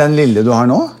bilder. Men den lille du har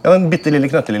nå? Ja, den bittelille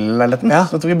knøttelille leiligheten. Ja.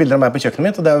 Så tok jeg bilder av meg på kjøkkenet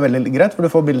mitt, og det er jo veldig greit, for du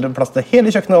får plass til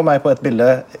hele kjøkkenet og meg på et bilde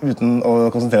uten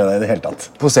å konsentrere deg i det hele tatt.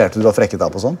 Poserte du og frekket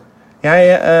deg på sånn?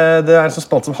 Det en sånn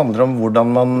spalt som handler om hvordan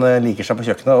man liker seg på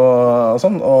kjøkkenet og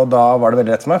sånn, og da var det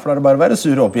veldig lett for meg, for da det bare å være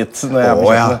sur og oppgitt når jeg på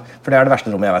kjøkkenet. For det det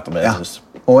verste rommet jeg vet om i et hus.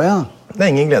 Det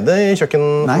ingen glede i kjøkken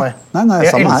for meg.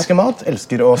 Jeg elsker mat,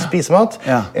 elsker å spise mat,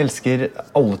 elsker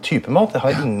alle typer mat. Jeg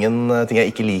har ingen ting jeg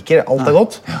ikke liker, alt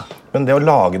godt. Men det å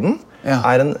lage den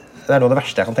det noe av det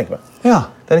verste jeg kan tenke meg.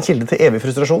 Det en kilde til evig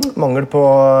frustrasjon, mangel på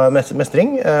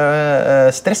mestring,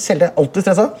 stress hele tiden, alltid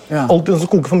stresset. Alltid noen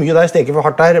som koker for mye der, steker for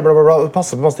hardt der, bla bla bla,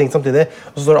 passer på masse ting samtidig,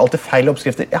 og så står det alltid feil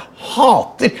oppskrifter. Jeg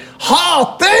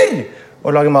hater å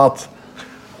lage mat.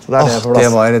 Så det det på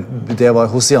plass. Det var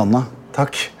Hosianna.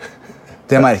 Takk.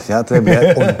 Det merket jeg at det ble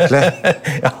ordentlig.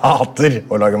 Jeg hater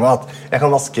å lage mat. Jeg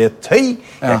kan vaske tøy,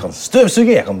 jeg kan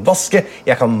støvsuge, jeg kan vaske,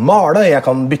 jeg kan male, jeg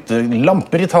kan bytte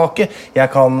lamper i taket,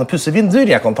 jeg kan pusse vinduer,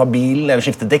 jeg kan ta bilen, eller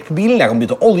skifte dekk på bilen, jeg kan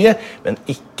bytte olje, men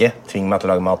ikke tving meg til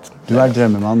å lage mat. Du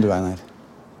drømmemann, du, Einar.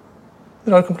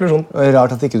 Rar konklusjon.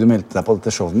 Rart at ikke du meldte deg på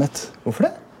dette showet mitt. Hvorfor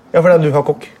det? Ja, fordi du har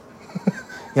kokk.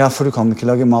 Ja, for du kan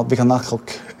ikke lage mat. Vi kan ha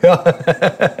kokk. Ja.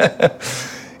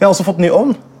 Jeg har også fått ny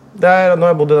ovn. Nå har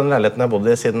jeg bodd i den leiligheten jeg har bodd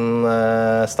i siden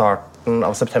starten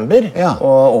av september,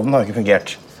 og ovnen har jo ikke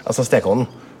fungert. Altså stekeovnen.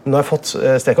 Nå har jeg fått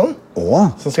stekeovnen,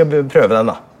 så skal jeg prøve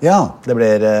den da. Ja. Det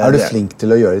blir, du flink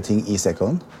til å gjøre ting i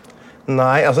stekeovnen?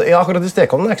 Nei, altså, akkurat i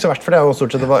stekeovnen ikke så verdt, for det jo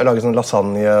stort sett å lage sånn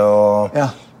lasagne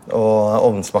og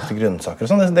ovnsbakte grønnsaker og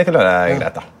sånn. Det kan være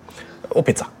greit da. Og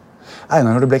pizza.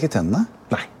 Einar, har du bleket tennene?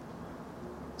 Nei.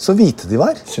 Så hvite de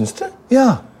var. Syns du?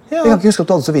 Ja. Jeg kan ikke huske at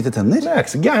du hadde så hvite tenner. Det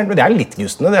ikke så gærent, men det litt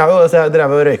gustende. Jeg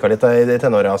drev og røyka litt i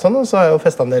tenåret og sånn, og så har jeg jo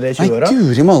festet en del i 20-åra. Nei,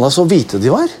 Guri malla, så hvite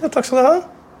de var. Ja, takk skal du ha.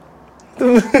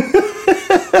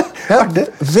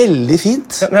 Veldig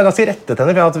fint. Men jeg har ganske rette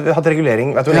tenner, for jeg har hatt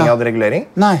regulering. Vet du hvor lenge jeg hadde regulering?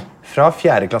 Nei. Fra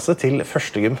 4. klasse til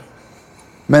 1. gym.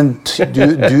 Men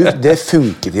det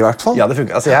funket i hvert fall. Ja, det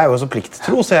funket. Altså, jeg jo så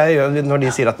plikttro, så når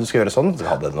de sier at du skal gjøre sånn, skal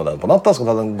du ha den og den på natta, skal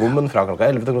du ha den gommen fra klokka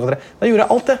 11 til klokka 3, da gjorde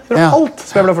jeg alt det. Alt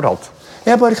som jeg ble fortalt.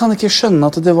 Jeg bare kan ikke skjønne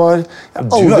at det var... Jeg har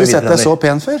aldri sett deg så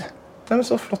pen før. Nei, men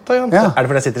så flott da, Jan. Det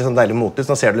fordi jeg sitter i sånn deilig motlys.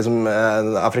 Nå ser du liksom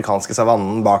den afrikanske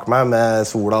savannen bak meg med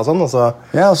sola og sånn, og så...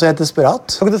 Ja, og så er jeg desperat.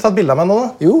 Kan ikke du ta et bilde av meg nå da?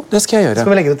 Jo, det skal jeg gjøre.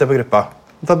 Skal vi legge det til på gruppa?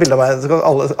 Ta et bilde av meg, så kan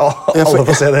alle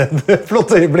få se det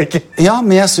flotte øyeblikket. Ja,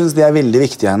 men jeg synes det er veldig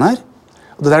viktig, Einar.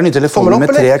 Og det der nye telefonen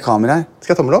med 3 kameraer.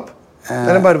 Skal jeg tommel opp?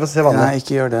 Eller bare for å se vannet? Nei,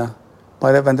 ikke gjør det.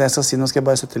 Bare, vent, jeg skal si, nå skal jeg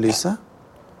bare sette lyset.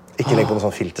 Ikke legg på noen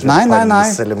sånn filter. Nei.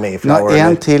 Eller Mayflower. Nå,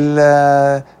 en til...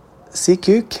 si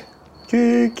kuk.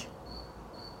 Kuk.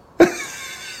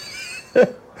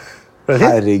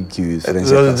 Herregud, for en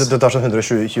kjøtt. Du tar sånn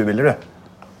 120 bilder, du.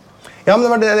 Ja,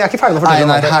 men jeg ikke ferdig med å fortelle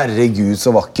Einar, herregud,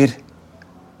 så vakker.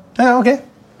 Ja, ok.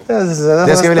 Det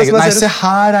skal vi legge. Nei, se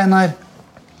her, Einar.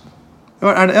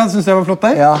 Synes du jeg var flott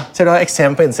der? Ja. Ser du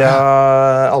eksem på innsida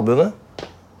av albuene?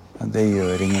 Det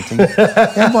gjør ingenting.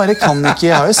 Jeg bare kan ikke.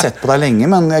 Jeg har jo sett på deg lenge,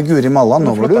 men Guri malla, nå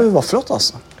var flott,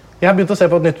 altså. Jeg har begynt å se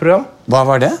på et nytt program. Hva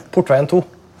var det? Portveien 2.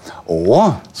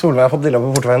 Solveig har fått dilla på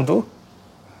Portveien 2.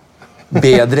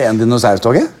 Bedre enn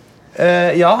dinosaurtoget?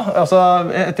 Ja, altså,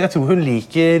 jeg tror hun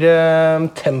liker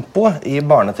tempoet i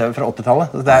barne-TV fra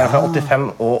 80-tallet. Det fra 85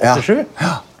 og 87.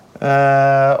 Ja.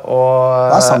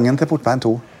 Hva sangen til Portveien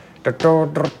 2? Og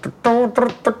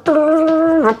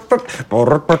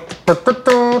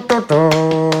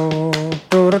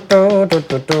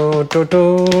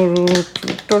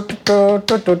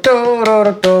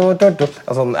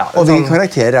hvilke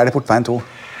karakterer det Portveien 2?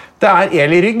 Det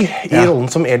Eli Rygg i rollen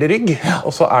som Eli Rygg,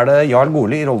 og så det Jarl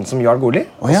Goli i rollen som Jarl Goli,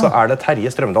 og så det Terje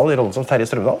Strømdal i rollen som Terje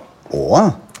Strømdal.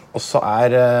 Og så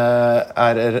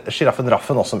Giraffen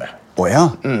Raffen også med.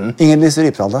 Ingen Lise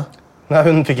Rypdal da? Nei,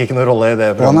 hun fikk ikke noen rolle i det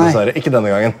programmet, dessverre. Ikke denne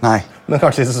gangen. Nei. Men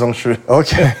kanskje i sesong 7.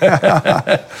 Ok.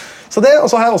 Så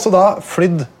har jeg også da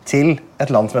flydd til et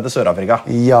land som heter Sør-Afrika.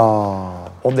 Ja.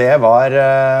 Og det var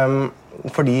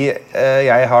fordi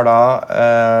jeg har da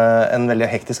en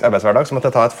veldig hektisk arbeidshverdag, så måtte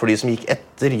jeg ta et fly som gikk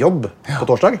etter jobb på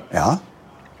torsdag. Ja.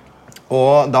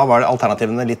 Og da var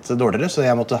alternativene litt dårligere, så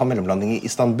jeg måtte ha mellomlanding i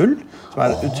Istanbul, som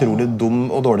en utrolig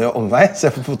dum og dårlig omvei, så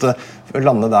jeg måtte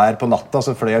lande der på natta,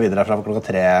 så fløy jeg videre fra klokka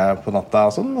 3 på natta,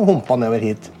 og sånn, og humpet nedover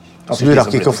hit. Så du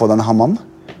rakk ikke å få deg en hammam?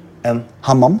 En?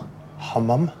 Hammam?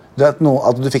 Hammam? At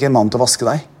du fikk en mann til å vaske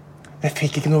deg? Jeg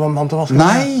fikk ikke noen mann til å vaske meg.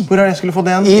 Nei! Hvor jeg skulle få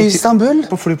det igjen? I Istanbul.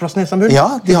 På flyplassen i Istanbul?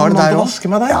 Ja, de har det der også. Vaske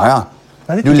meg der? Ja, ja.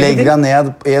 Nei, du legger deg ned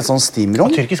i et sånn steamrom.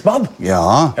 Og tyrkisk bad? Ja.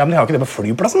 Ja, men de har ikke det på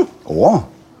flyplassen. Åh.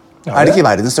 Det ikke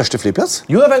verdens største flyplass?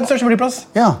 Jo, det verdens største flyplass.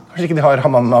 Ja. Kanskje ikke de har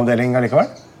hammam-avdeling allikevel?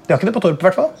 De har ikke det på Torp i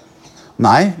hvert fall.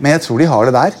 Nei, men jeg tror de har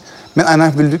det der. Men Einar,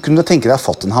 kunne du tenke deg å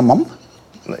fått en hammam?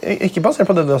 Ikke basert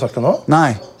på det du har sagt det nå.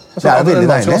 Nei, det veldig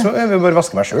deilig. Jeg vil bare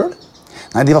vaske meg selv.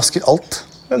 Nei, de vasker alt.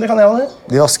 Men det kan jeg også.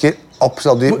 De vasker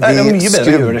Absolutt, Det er mye bedre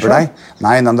å gjøre det skrubber selv. deg.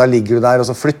 Nei, da ligger du der, og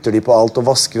så flytter de på alt, og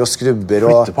vasker og skrubber.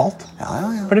 Og... Flytter på alt? Ja. Hva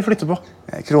er det de flytter på?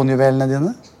 Kronjuvelene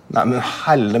dine. Nei, men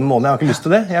helle måned, jeg har ikke lyst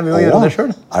til det. Jeg vil jo gjøre det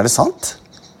selv. Er det sant?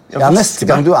 Ja, neste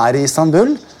gang du er i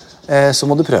Istanbul, så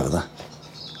må du prøve det.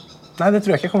 Nei, det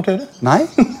tror jeg ikke jeg kommer til å gjøre. Nei?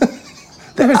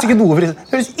 Det høres ikke noe fristende.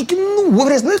 Det høres ikke noe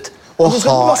fristende ut. Å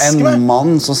ha en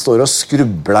mann som står og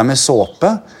skrubber deg med såpe.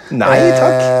 Nei,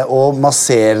 takk. Og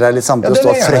masserer deg litt samtidig og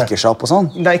står og frekker seg opp og sånn.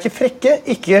 Det er ikke frekke,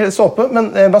 ikke såpe, men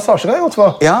massasje kan jeg godt få.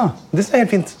 Ja. Det er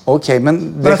helt fint. Ok, men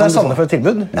Det er savnet for et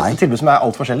tilbud. Nei. Et tilbud som er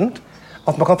alt for sjeldent.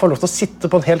 At man kan få lov til å sitte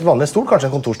på en helt vanlig stol, kanskje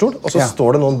en kontorstol, og så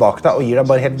står det noen bak deg og gir deg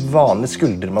bare helt vanlig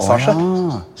skuldermassasje.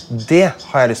 Det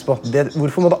har jeg lyst på.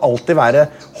 Hvorfor må det alltid være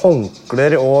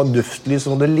håndklær og duftlys,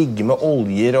 så må det ligge med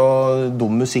oljer og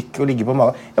dum musikk og ligge på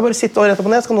magen? Jeg bare sitter og rett opp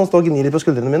og ned, så kan noen stå og gni litt på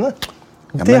skuldrene mine.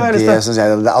 Ja, det har jeg lyst til. Synes jeg,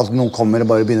 at noen kommer og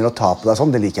bare begynner å ta på deg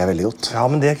sånn, det liker jeg veldig godt. Ja,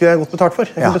 men det kunne jeg godt betalt for.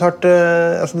 Jeg kunne betalt,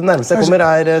 altså det nærmeste jeg kommer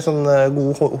er sånn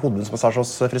god hodebunnsmassasje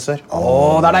hos frisør.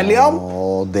 Åh, det er deilig, Jan!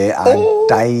 Åh, det er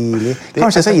deilig.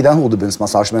 Kanskje jeg skal gi deg en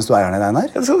hodebunnsmassasje mens du er her nede, Einar?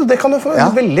 Det kan du få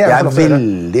veldig Jeg gjerne er få gjøre.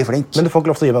 veldig flink. Men du får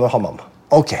ikke lov til å gi meg noe hammam.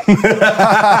 Ok.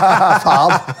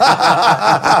 Faen.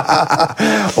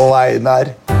 Og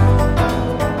Einar.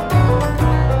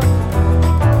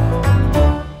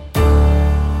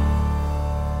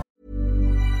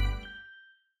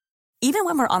 Even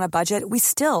when we're on a budget, we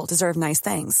still deserve nice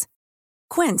things.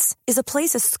 Quince is a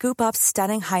place to scoop up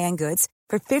stunning high-end goods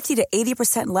for 50 to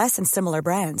 80% less than similar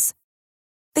brands.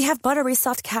 They have buttery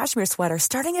soft cashmere sweaters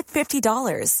starting at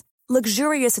 $50,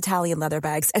 luxurious Italian leather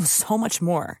bags, and so much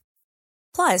more.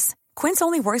 Plus, Quince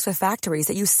only works with factories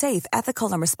that use safe,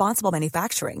 ethical, and responsible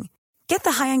manufacturing. Get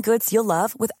the high-end goods you'll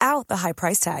love without the high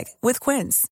price tag with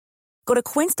Quince. Go to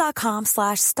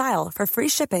quince.com/style for free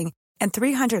shipping and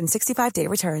 365-day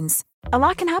returns. A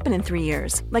lot can happen in 3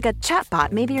 years, like a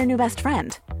chatbot may be your new best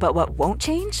friend. But what won't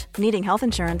change? Needing health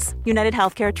insurance. United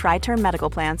Healthcare Tri-Term Medical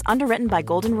Plans, underwritten by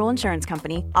Golden Rule Insurance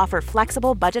Company, offer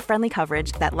flexible, budget-friendly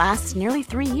coverage that lasts nearly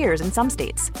 3 years in some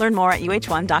states. Learn more at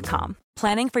uh1.com.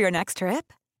 Planning for your next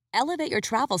trip? Elevate your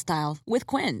travel style with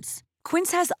Quince.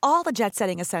 Quince has all the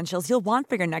jet-setting essentials you'll want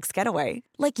for your next getaway,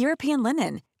 like European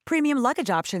linen, premium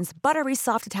luggage options, buttery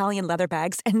soft Italian leather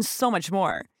bags, and so much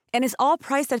more. And is all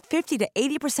priced at 50 to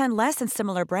 80% less than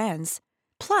similar brands.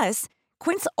 Plus,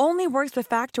 Quince only works with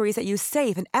factories that use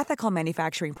safe and ethical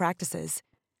manufacturing practices.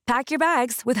 Pack your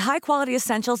bags with high-quality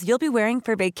essentials you'll be wearing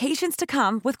for vacations to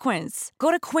come with Quince.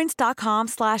 Go to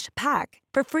quince.com/pack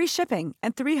for free shipping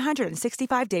and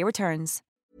 365-day returns.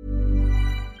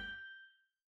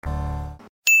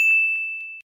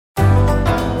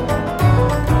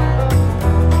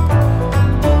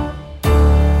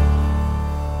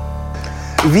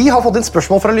 Vi har fått inn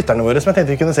spørsmål fra lytterne våre som jeg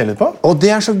tenkte vi kunne se litt på. Og det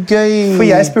er så gøy! For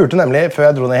jeg spurte nemlig, før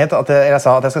jeg dro ned hit, at jeg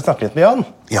sa at jeg skal snakke litt med Jan.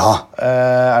 Ja.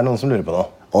 Er det noen som lurer på noe?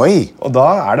 Oi. Og da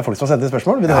er det folk som har sendt inn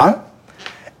spørsmål. Vil du høre?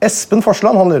 Espen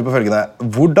Forsland han lurer på følgende.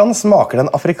 Hvordan smaker den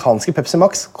afrikanske Pepsi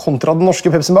Max kontra den norske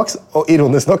Pepsi Max? Og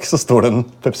ironisk nok så står det en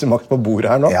Pepsi Max på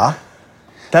bordet her nå. Ja.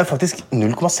 Det er faktisk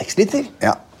 0,6 liter.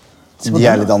 Ja. De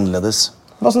er litt annerledes.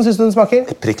 Hva synes du den smaker?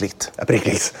 Prikk likt. Ja, prikk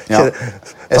likt. Ja.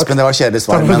 Espen, det var kjedelig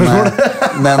svar,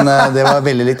 men det var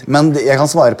veldig litt. Men jeg kan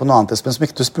svare på noe annet, Espen, som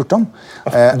ikke du spurte om.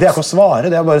 Det er ikke å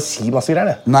svare, det er bare å si masse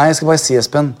greier. Nei, jeg skal bare si,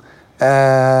 Espen.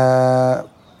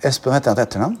 Espen heter han til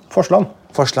etternavn?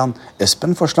 Forsland.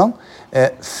 Espen Forsland.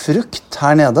 Frukt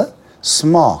her nede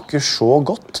smaker så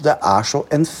godt. Det er så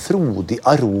en frodig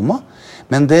aroma.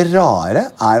 Men det rare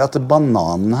er at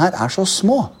bananene her er så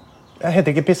små. Jeg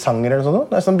heter ikke pisanger eller sånn.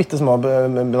 Det er sånn bittesmå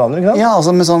bananer, ikke sant? Ja,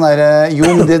 altså med sånn der...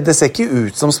 Jo, men det ser ikke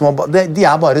ut som små... De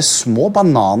er bare små.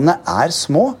 Bananene er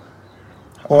små.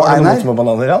 Og Har du Einar, noen små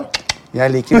bananer, Jan?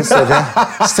 jeg liker det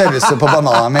størrelse på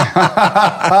bananen min.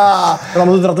 Da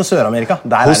må du dra til Sør-Amerika.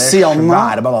 Der er det Hosianna.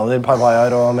 svære bananer,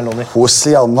 papayaer og meloner.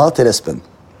 Hosianna til Espen.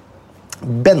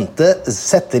 Bente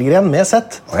Settergren med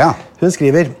sett. Å ja. Hun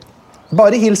skriver: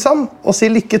 bare hils ham og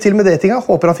si lykke til med datinga.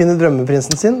 Håper han finner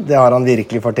drømmeprinsen sin. Det har han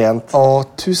virkelig fortjent. Å,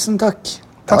 tusen takk.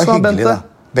 Takk skal du ha, hyggelig, Bente.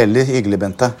 da. Veldig hyggelig,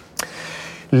 Bente.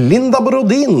 Linda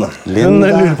Brodin. Hun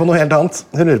Linda. lurer på noe helt annet.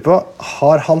 Hun lurer på,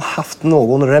 har han haft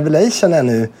noen revelation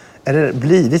ännu? Eller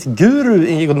blivit guru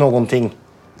i noen ting?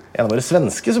 En av våre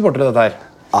svenske supportere dette her.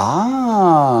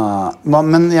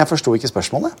 Men jeg forstod ikke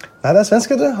spørsmålet. Nei, det er svensk,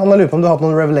 vet du. Han har lurer på om du har hatt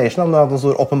noen revelation, om du har hatt noen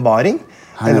stor åpenbaring,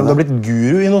 eller om du har blitt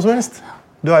guru i noe som helst.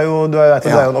 Du er jo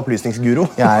en opplysningsguru.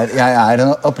 Jeg er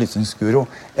en opplysningsguru,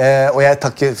 og jeg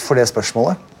takker for det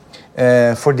spørsmålet.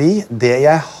 Fordi det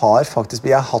jeg har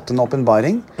hatt en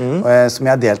åpenbaring som jeg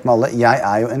har delt med alle. Jeg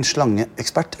er jo en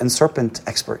slangeekspert, en serpent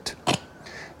expert.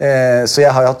 Så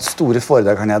jeg har hatt store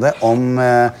foredrag her nede om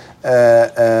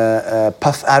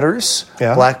puff adders,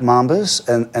 black mambas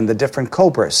and the different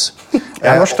cobras.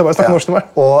 Jeg norsk, det snakker norsk til meg.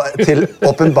 Og til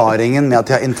åpenbaringen med at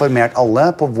de har informert alle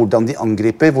på hvordan de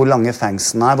angriper, hvor lange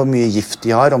fangsene hvor mye gift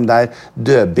de har, om det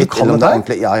dødbitt eller om det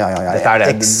ordentlig. Ja. Jeg er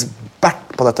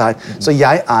ekspert på dette her. Så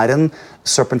jeg en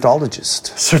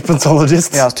serpentologist.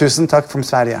 Serpentologist? Ja, tusen takk fra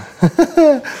Sverige.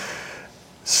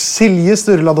 Silje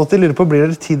Sturladottir lurer på, blir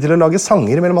det tid til å lage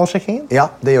sanger mellom all sjekkingen? Ja,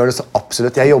 det gjør det så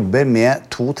absolutt. Jeg jobber med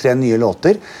 2-3 nye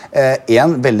låter.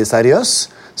 En veldig seriøs,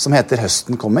 som heter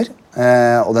Høsten kommer.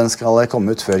 Og den skal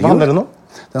komme ut før jul. Hva handler den om?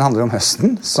 Den handler om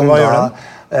høsten. Hva gjør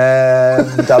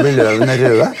den? Da blir løvene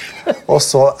røde. Og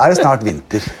så det snart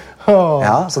vinter.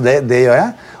 Ja, så det gjør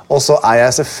jeg. Og så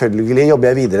jobber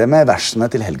jeg videre med versene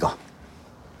til Helga.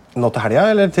 Nå til helga,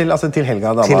 eller til Helga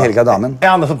Dama? Til Helga Damen.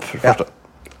 Ja, nettopp. Forstå.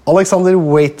 Alexander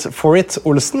Wait for it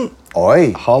Olsen.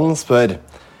 Oi. Han spør,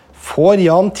 får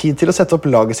Jan tid til å sette opp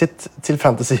laget sitt til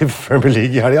Fantasy Premier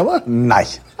League i helga da? Nei.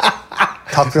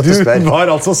 Takk for at du spør. Du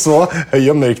var altså så høy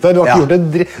og mørk der. Du har ikke gjort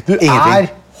det Ingenting.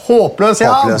 Håpløs,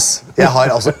 Jan. Håpløs. Jeg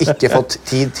har altså ikke fått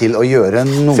tid til å gjøre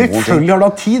noen ting. Selvfølgelig har du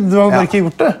hatt tid, du har bare ikke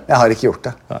gjort det. Jeg har ikke gjort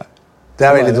det. Nei. Det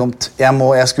veldig dumt.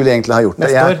 Jeg skulle egentlig ha gjort det.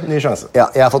 Neste år, ny sjanse.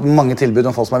 Jeg har fått mange tilbud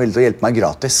om folk som villige til å hjelpe meg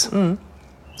gratis.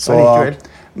 Så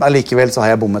likevel så har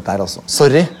jeg bommet der også.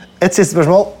 Sorry. Et siste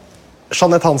spørsmål.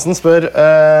 Jeanette Hansen spør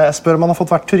om han har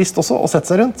fått vært turist også og sett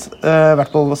seg rundt.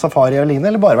 Vært på safari og lignende,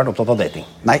 eller bare vært opptatt av dating?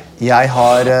 Nei,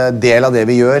 del av det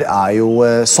vi gjør jo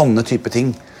sånne type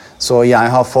ting. Så jeg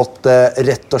har fått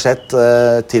rett og slett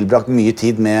tilbrakt mye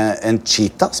tid med en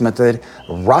cheetah som heter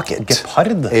Rocket.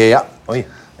 Gepard? Ja. Oi.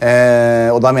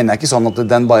 Og da mener jeg ikke sånn at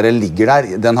den bare ligger der.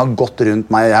 Den har gått rundt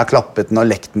meg, jeg har klappet den og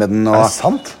lekt med den. Og det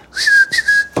sant?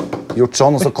 Gjort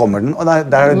sånn, og så kommer den. Og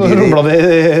der rumla det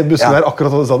i bussen her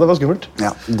akkurat da du sa det. Det var skummelt. Ja,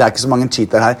 det ikke så mange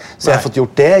cheater her. Så jeg har fått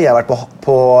gjort det. Jeg har vært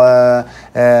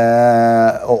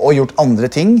og gjort andre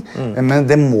ting. Men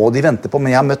det må de vente på. Men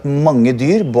jeg har møtt mange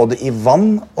dyr, både i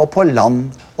vann og på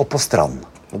land og på strand.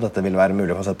 Og dette vil være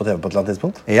mulig å få sett på TV på et eller annet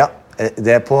tidspunkt? Ja,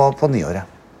 det på nyåret.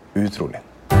 Utrolig.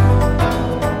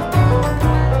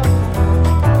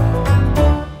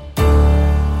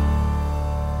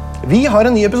 Vi har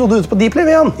en ny episode ute på Dplay,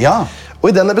 Jan. Ja. Og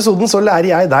i den episoden så lærer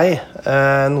jeg deg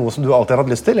noe som du alltid har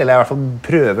hatt lyst til, eller jeg i hvert fall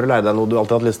prøver å lære deg noe du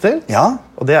alltid har hatt lyst til. Ja.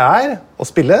 Og det å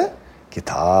spille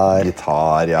gitar.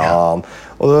 Gitar, Jan.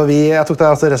 Og jeg tok deg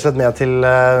altså rett og slett med til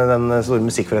den store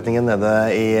musikkforretningen nede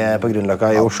på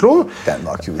Grünerløkka i Oslo. Den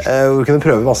var kul. Hvor du kunne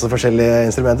prøve masse forskjellige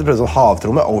instrumenter. Prøvde sånn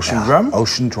havtromme, Ocean Drum.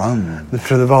 Ocean Drum. Du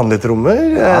prøvde vanlige trommer.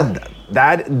 Ja.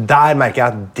 Der merker jeg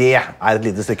at det et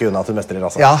lite stykke unna til mestrer.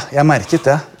 Altså. Ja, jeg merket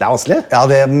det. Det vanskelig. Ja,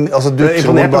 du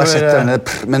tror bare setter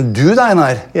deg. Men du da,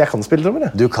 Einar? Jeg kan spille trommer,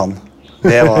 jeg. Du kan.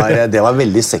 Det var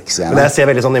veldig sexy. Men jeg ser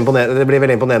veldig sånn det blir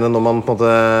veldig imponerende når man på en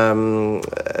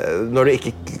måte når du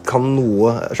ikke kan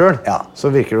noe selv, så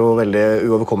virker det jo veldig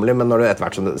uoverkommelig, men når du etter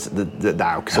hvert det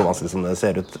jo ikke så vanskelig som det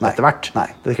ser ut etter hvert.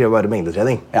 Det krever bare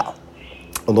mengdetrening. Ja.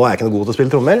 Og nå jeg ikke noe god til å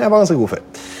spille trommer, jeg var ganske god før.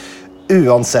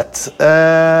 Uansett,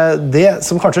 det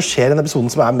som kanskje skjer i den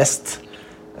episoden som mest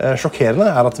sjokkerende,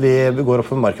 at vi går opp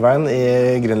på Markveien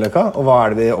i Grünerløkka, og hva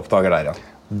det vi oppdager der, Jan?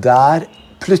 Der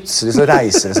plutselig så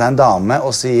reiser det seg en dame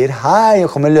og sier hei, og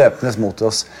kommer løpende mot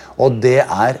oss, og det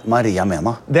Maria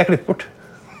Mena. Det klippet bort.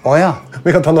 Åja.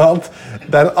 Vi kan ta noe annet.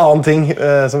 Det en annen ting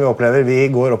som vi opplever. Vi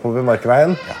går oppover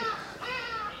Markveien.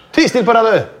 Ty still på deg,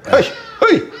 du! Høy!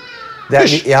 Høy!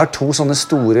 Jeg har 2 sånne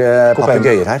store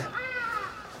papegøyer her.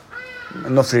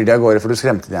 Nå flyr de av gårde, for du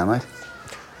skremte de igjen her.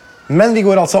 Men vi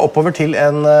går altså oppover til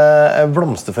en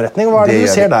blomsterforretning. Hva det du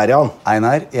ser der, Jan?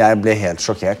 Einar, jeg ble helt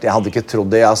sjokkert. Jeg hadde ikke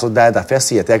trodd det. Altså, det derfor jeg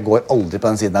sier at jeg går aldri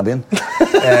på den siden av byen.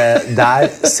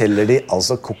 Der selger de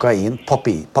altså kokain,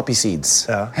 poppy seeds.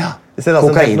 Ja. Det er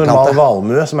altså en helt normal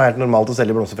valmue som helt normalt å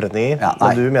selge i blomsterforretninger. Ja,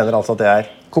 og du mener altså at det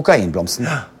kokainblomsten.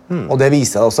 Og det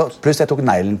viste jeg også. Pluss jeg tok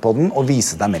neglen på den og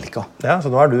viste deg melka. Ja, så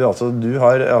nå du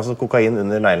har altså kokain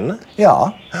under neglene?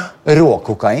 Ja.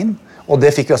 Råkokain. Og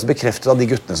det fikk vi også bekreftet av de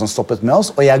guttene som stoppet med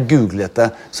oss, og jeg googlet det.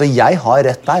 Så jeg har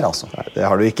rett der, altså. Nei, det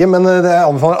har du ikke, men jeg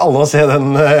anbefaler alle å se den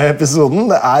episoden.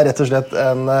 Det rett og slett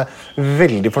en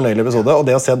veldig fornøyelig episode, og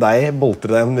det å se deg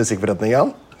boltre deg en musikkforretning,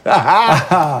 Jan,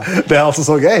 det altså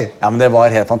så gøy. Ja, men det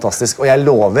var helt fantastisk. Og jeg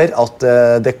lover at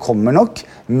det kommer nok,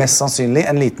 mest sannsynlig,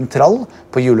 en liten trall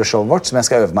på juleshowet vårt som jeg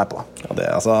skal øve meg på. Ja,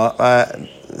 det altså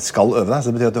skal øve deg, så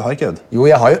det betyr at du har ikke øvd. Jo,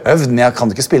 jeg har jo øvd, men jeg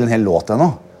kan ikke spille en hel låt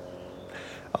ennå.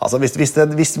 Altså, hvis du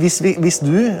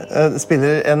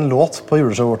spiller en låt på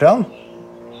juleshowet vårt, Jan,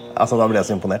 altså, da blir jeg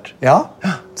så imponert. Ja,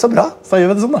 så bra. Så da gjør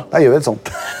vi det sånn, da. Da gjør vi det sånn.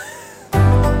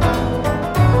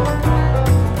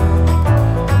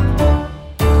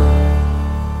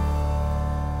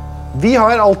 Vi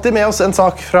har alltid med oss en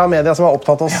sak fra media som har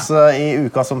opptatt oss i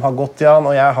uka som har gått, Jan,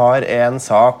 og jeg har en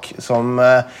sak som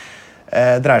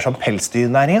dreier seg om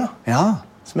pelsdyrnæringen,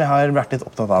 som jeg har vært litt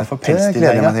opptatt av. For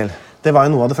pelsdyrnæringen, det var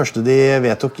jo noe av det første de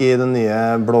vedtok i den nye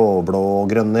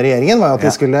blå-blå-grønne regjeringen, var at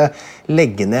de skulle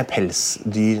legge ned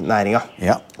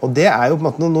pelsdyrnæringen. Og det er jo på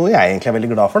en måte noe jeg egentlig er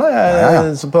veldig glad for.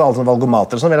 Så på alle sånne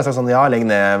valgomater og sånn, vil jeg si sånn, ja, legg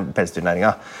ned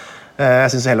pelsdyrnæringen.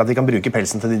 Jeg synes heller at vi kan bruke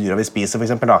pelsen til de dyra vi spiser, for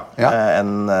eksempel.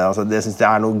 Altså, det synes jeg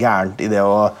er noe gærent i det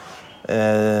å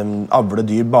avle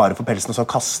dyr bare for pelsen og så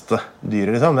kaste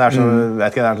dyret. Liksom. Det er så,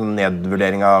 vet ikke, det er en sånn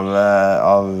nedvurdering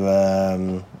av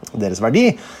deres verdi.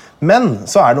 Men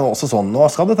så er det også sånn, nå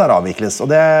skal dette avvikles, og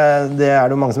det er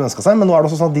det jo mange som ønsker seg, men nå er det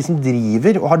også sånn at de som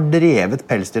driver og har drevet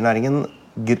pelsdyrnæringen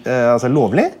altså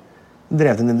lovlig,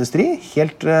 drevet en industri,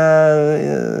 helt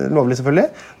lovlig selvfølgelig,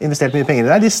 investert mye penger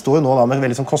i det. De står jo nå da med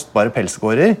veldig sånn kostbare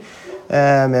pelsgårder,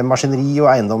 med maskineri og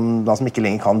eiendom da, som ikke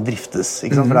lenger kan driftes.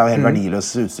 Ikke sant? For det er jo helt verdiløs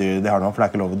utstyr de har nå, for det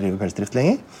er ikke lov å drive pelsdrift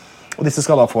lenger. Og disse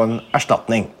skal da få en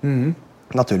erstatning.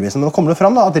 Naturligvis. Men nå kommer det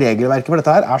fram da, at regelverket for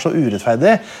dette her er så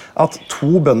urettferdig at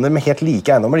to bønder med helt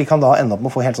like eiendommer, de kan da ende opp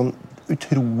med å få helt sånn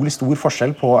utrolig stor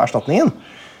forskjell på erstatningen.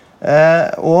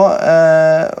 Og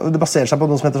det baserer seg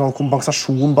på noe som heter sånn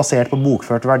kompensasjon basert på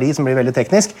bokført verdi, som blir veldig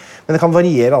teknisk, men det kan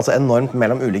variere altså enormt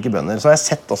mellom ulike bønder. Så har jeg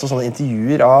sett også sånne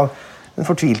intervjuer av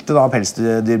fortvilte da,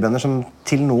 pelsdyrbønder som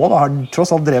til nå da, har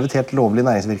tross alt drevet helt lovlig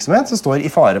næringsvirksomhet, som står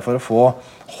i fare for å få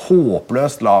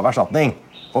håpløst lav erstatning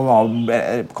og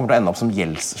kommer til å ende opp som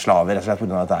gjeldsslaver rett og slett på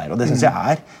grunn av dette her. Og det synes jeg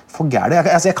er for gærent.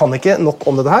 Jeg kan ikke nok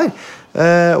om dette her,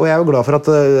 og jeg er jo glad for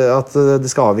at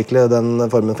de skal avvikle den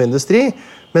formen for industri,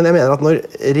 men jeg mener at når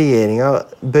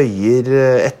regjeringen bøyer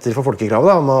etter for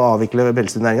folkekravet om å avvikle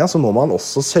pelsdyrnæringen, så må man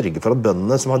også sørge for at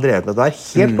bøndene som har drevet med dette her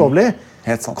helt lovlig,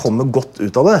 kommer godt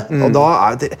ut av det. Og da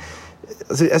er det...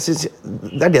 Altså, jeg synes,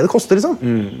 det er det koster, liksom.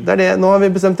 Det er det, nå har vi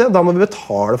bestemt det, da må vi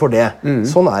betale for det.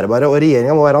 Sånn er det bare, og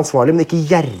regjeringen må være ansvarlig, men ikke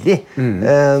gjerrig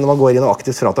når man går inn og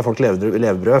aktivt fratar folk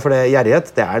levebrød, for det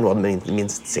gjerrighet, det er noe av det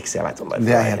minst sexy jeg vet om.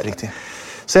 Det er helt riktig.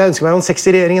 Så jeg ønsker meg en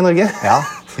sexy regjering i Norge. Ja,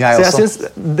 jeg så jeg også.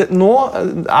 synes, nå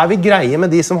er vi greie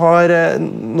med de som har,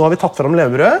 nå har vi tatt frem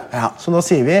levebrød, så nå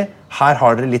sier vi, her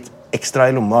har dere litt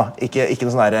ekstra i lomma, ikke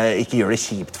noe sånn der, ikke gjør det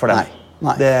kjipt for dem.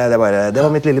 Nei. Det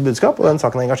var mitt lille budskap, og den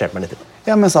saken har engasjert meg litt i.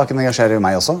 Ja, men saken engasjerer jo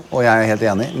meg også, og jeg er helt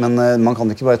enig. Men man kan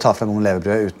ikke bare ta fra noen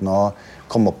levebrød uten å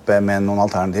komme opp med noen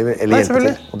alternativer, eller hjelpe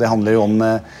til. Og det handler jo om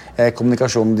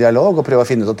kommunikasjon, dialog, og prøve å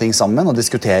finne ut av ting sammen, og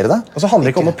diskutere det. Og så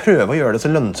handler det ikke om å prøve å gjøre det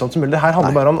så lønnsomt som mulig. Det her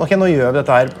handler bare om, ok, nå gjør vi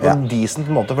dette her på en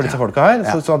decent måte for disse folka her,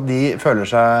 så at de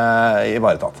føler seg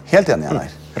ivaretatt. Helt enig,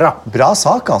 Einar. Bra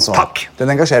sak, altså. Takk!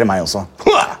 Den engasjerer meg også.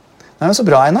 Nei, men så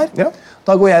bra, Einar. Ja.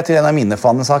 Da går jeg til en av mine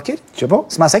fanesaker,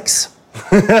 som er sex.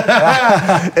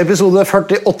 Episode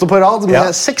 48 på rad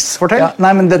med sex, fortell.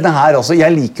 Nei, men denne her også, jeg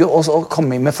liker å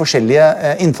komme med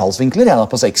forskjellige innfallsvinkler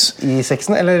på sex. I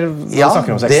sexen, eller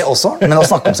snakker om sex? Ja, det også, men å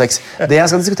snakke om sex. Det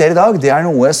jeg skal diskutere i dag, det er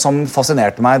noe som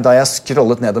fascinerte meg da jeg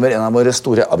scrollet nedover en av våre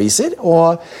store aviser,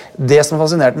 og det som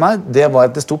fascinerte meg, det var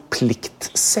at det sto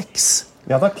pliktsex.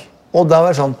 Ja, takk. Og da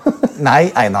var det sånn, nei,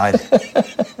 Einar.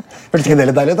 Følte ikke det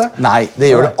litt deilig, det? Nei, det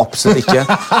gjør det absolutt ikke.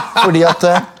 Fordi at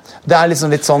det er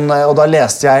liksom litt sånn, og da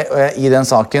leste jeg i den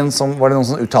saken, som var det noen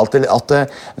som uttalte at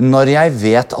når jeg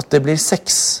vet at det blir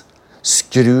sex,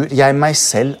 skrur jeg meg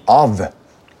selv av.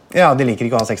 Ja, de liker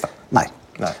ikke å ha sex da. Nei.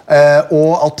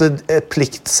 Og at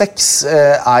pliktsex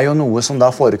er jo noe som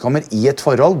da forekommer i et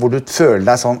forhold, hvor du føler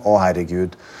deg sånn, å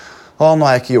herregud, nå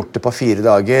har jeg ikke gjort det på 4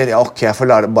 dager. Ja, ok, jeg får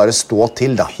la det bare stå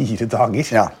til da. 4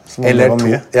 dager? Ja. Eller 2.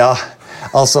 Ja,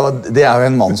 altså, det er jo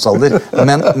en mannsalder.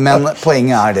 Men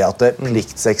poenget er det at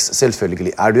pliktsex,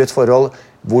 selvfølgelig. Er du i et forhold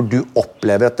hvor du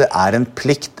opplever at det er en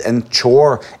plikt, en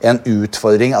chore, en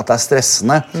utfordring, at det er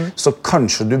stressende, så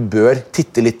kanskje du bør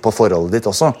titte litt på forholdet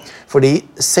ditt også. Fordi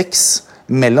sex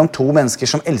mellom 2 mennesker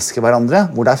som elsker hverandre,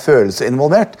 hvor det er følelser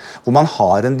involvert, hvor man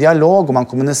har en dialog, hvor man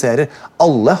kommuniserer.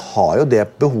 Alle har jo det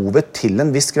behovet til en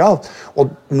viss grad.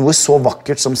 Og noe så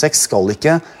vakkert som sex skal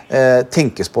ikke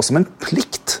tenkes på som en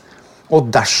plikt. Og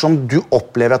dersom du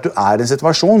opplever at du er i en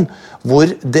situasjon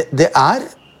hvor det er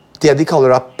det de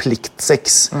kaller da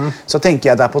pliktsex, så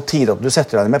tenker jeg det er på tide at du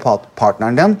setter deg med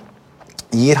partneren din,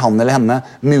 gir han eller henne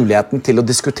muligheten til å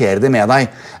diskutere det med deg.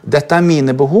 Dette er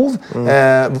mine behov.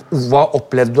 Hva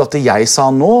opplevde du at jeg sa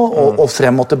nå? Og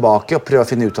frem og tilbake, og prøve å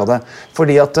finne ut av det.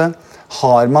 Fordi at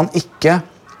har man ikke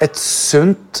et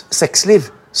sunt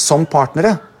sexliv som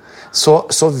partnere,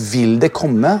 så vil det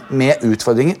komme med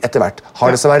utfordringer etter hvert.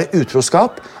 Har det så være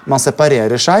utroskap, man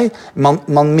separerer seg,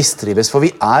 man mistrives, for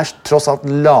vi er tross alt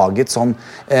laget sånn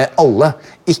alle.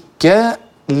 Ikke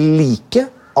like,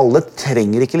 alle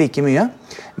trenger ikke like mye,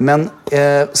 men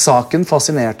saken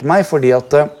fascinerte meg fordi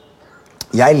at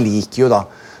jeg liker jo da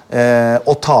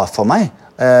å ta for meg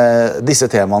disse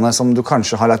temaene som du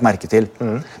kanskje har lagt merke til,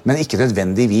 men ikke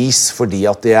nødvendigvis fordi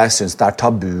at jeg synes det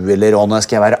tabu, eller nå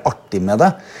skal jeg være artig med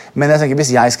det. Men jeg tenker,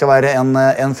 hvis jeg skal være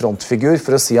en frontfigur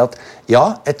for å si at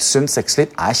ja, et sunt sexliv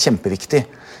kjempeviktig,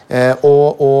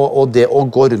 og det å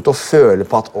gå rundt og føle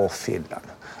på at, filler'n,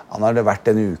 han har det vært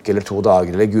en uke eller 2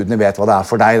 dager, eller gudene vet hva det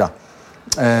for deg da,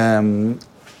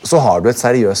 så har du et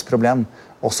seriøst problem.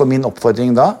 Også min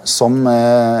oppfordring da, som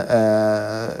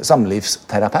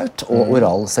samlivsterapeut og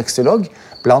oralsexolog,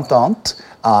 blant annet,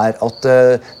 at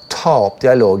ta opp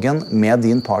dialogen med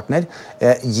din partner,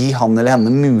 gi han eller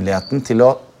henne muligheten til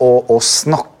å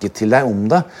snakke til deg om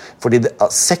det, fordi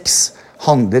sex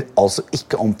handler altså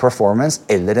ikke om performance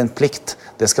eller en plikt.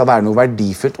 Det skal være noe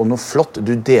verdifullt og noe flott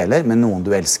du deler med noen du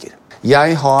elsker.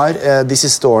 Jeg har de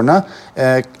siste årene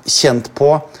kjent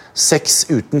på sex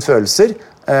uten følelser,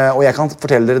 og jeg kan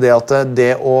fortelle dere det at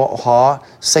det å ha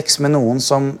sex med noen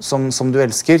som du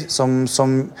elsker,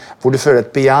 hvor du føler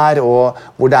et begjær, og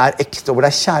hvor det ekte, og hvor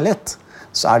det kjærlighet,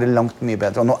 så det langt mye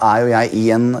bedre. Og nå jo jeg i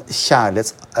en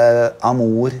kjærlighets,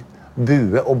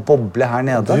 bue og boble her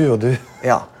nede. Du og du.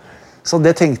 Ja. Så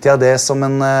det tenkte jeg det som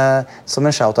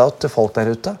en shout-out til folk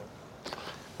der ute.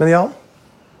 Men ja,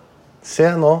 se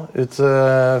nå ut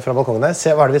fra balkongen der.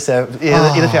 Se, hva det vi ser i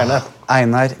det fjerne?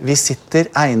 Einar, vi sitter,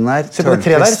 Einar Se på det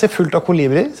treet der, se fullt av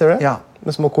kolibrier, ser du det? Ja.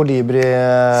 Med små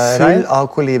kolibri-reir. Full av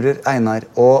kolibrier, Einar.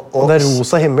 Og det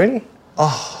rosa himmel.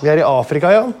 Vi i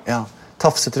Afrika, ja. Ja,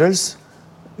 Tafsetruls.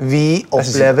 Vi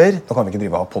opplever... Nå kan vi ikke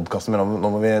drive og ha podcasten, men nå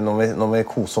må vi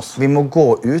kose oss. Vi må gå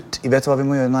ut, vet du hva vi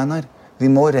må gjøre nå, Einar? Vi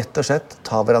må rett og slett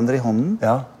ta hverandre i hånden,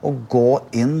 og gå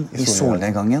inn i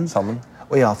solnedgangen. Sammen.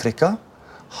 Og i Afrika...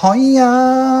 Haya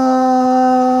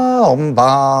omba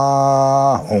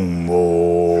ombo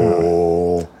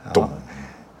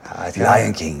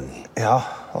Lion King. Ja,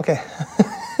 ok.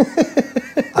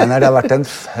 Einar, det har vært en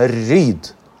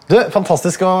fryd. Du,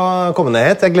 fantastisk å komme ned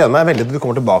hit. Jeg gleder meg veldig til du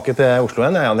kommer tilbake til Oslo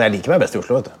igjen. Jeg liker meg best i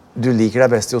Oslo, vet du. Du liker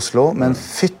deg best i Oslo, men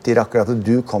fytti rakker at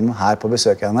du kom her på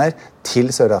besøk, Einar,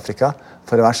 til Sør-Afrika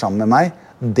for å være sammen med meg.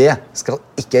 Det skal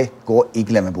ikke gå i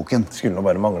glemmeboken. Skulle nå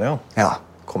bare mangle, ja. Ja.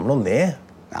 Kommer noen ned.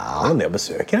 Kommer noen ned og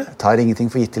besøker. Tar ingenting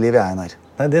for gitt i livet, Einar.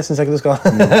 Nei, det synes jeg ikke du skal.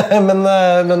 men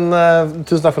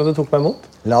tusen takk for at du tok meg imot.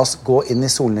 La oss gå inn i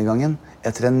solnedgangen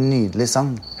etter en nydelig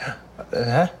sang.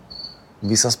 Hæ?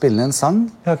 Vi skal spille en sang.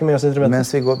 Jeg har ikke med oss instrumenter. Mens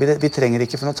vi går. Vi trenger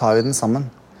ikke, for nå tar vi den sammen.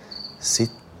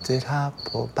 Sitter her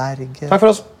på berget. Takk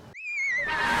for oss.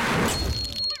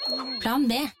 Plan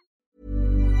B.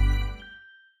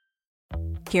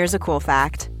 Here's a cool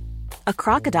fact. A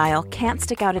crocodile can't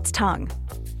stick out its tongue.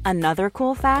 Another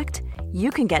cool fact, you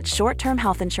can get short-term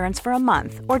health insurance for a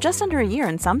month or just under a year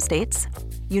in some states.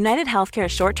 United Healthcare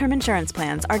short-term insurance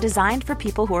plans are designed for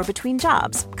people who are between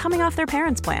jobs, coming off their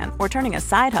parents' plan, or turning a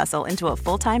side hustle into a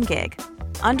full-time gig.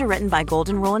 Underwritten by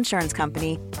Golden Rule Insurance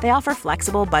Company, they offer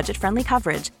flexible, budget-friendly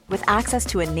coverage with access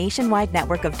to a nationwide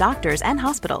network of doctors and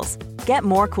hospitals. Get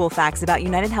more cool facts about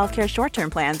United Healthcare short-term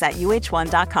plans at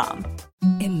uh1.com.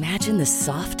 Imagine the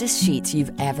softest sheets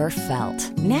you've ever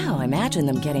felt. Now imagine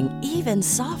them getting even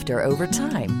softer over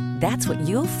time. That's what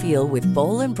you'll feel with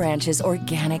Boll & Branch's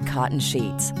organic cotton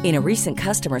sheets. In a recent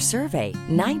customer survey,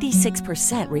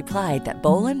 96% replied that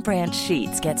Boll & Branch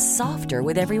sheets get softer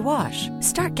with every wash.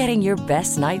 Start getting your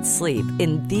best night's sleep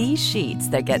in these sheets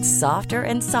that get softer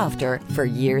and softer for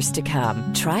years to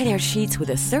come. Try their sheets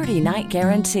with a 30-night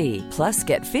guarantee. Plus,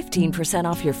 get 15%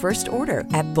 off your first order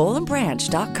at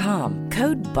bollandbranch.com.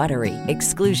 Code BUTTERY.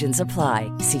 Exclusions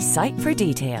apply. See site for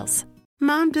details.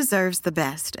 Mom deserves the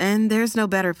best, and there's no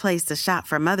better place to shop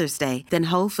for Mother's Day than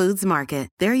Whole Foods Market.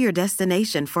 They're your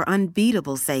destination for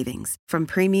unbeatable savings, from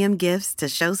premium gifts to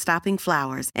show-stopping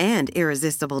flowers and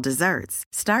irresistible desserts.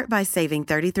 Start by saving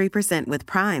 33% with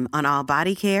Prime on all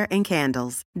body care and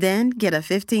candles. Then get a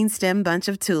 15-stem bunch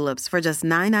of tulips for just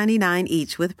 $9.99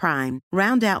 each with Prime.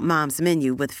 Round out Mom's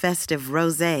menu with festive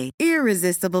rosé,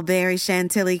 irresistible berry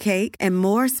chantilly cake, and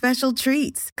more special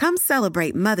treats. Come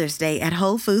celebrate Mother's Day at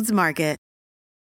Whole Foods Market.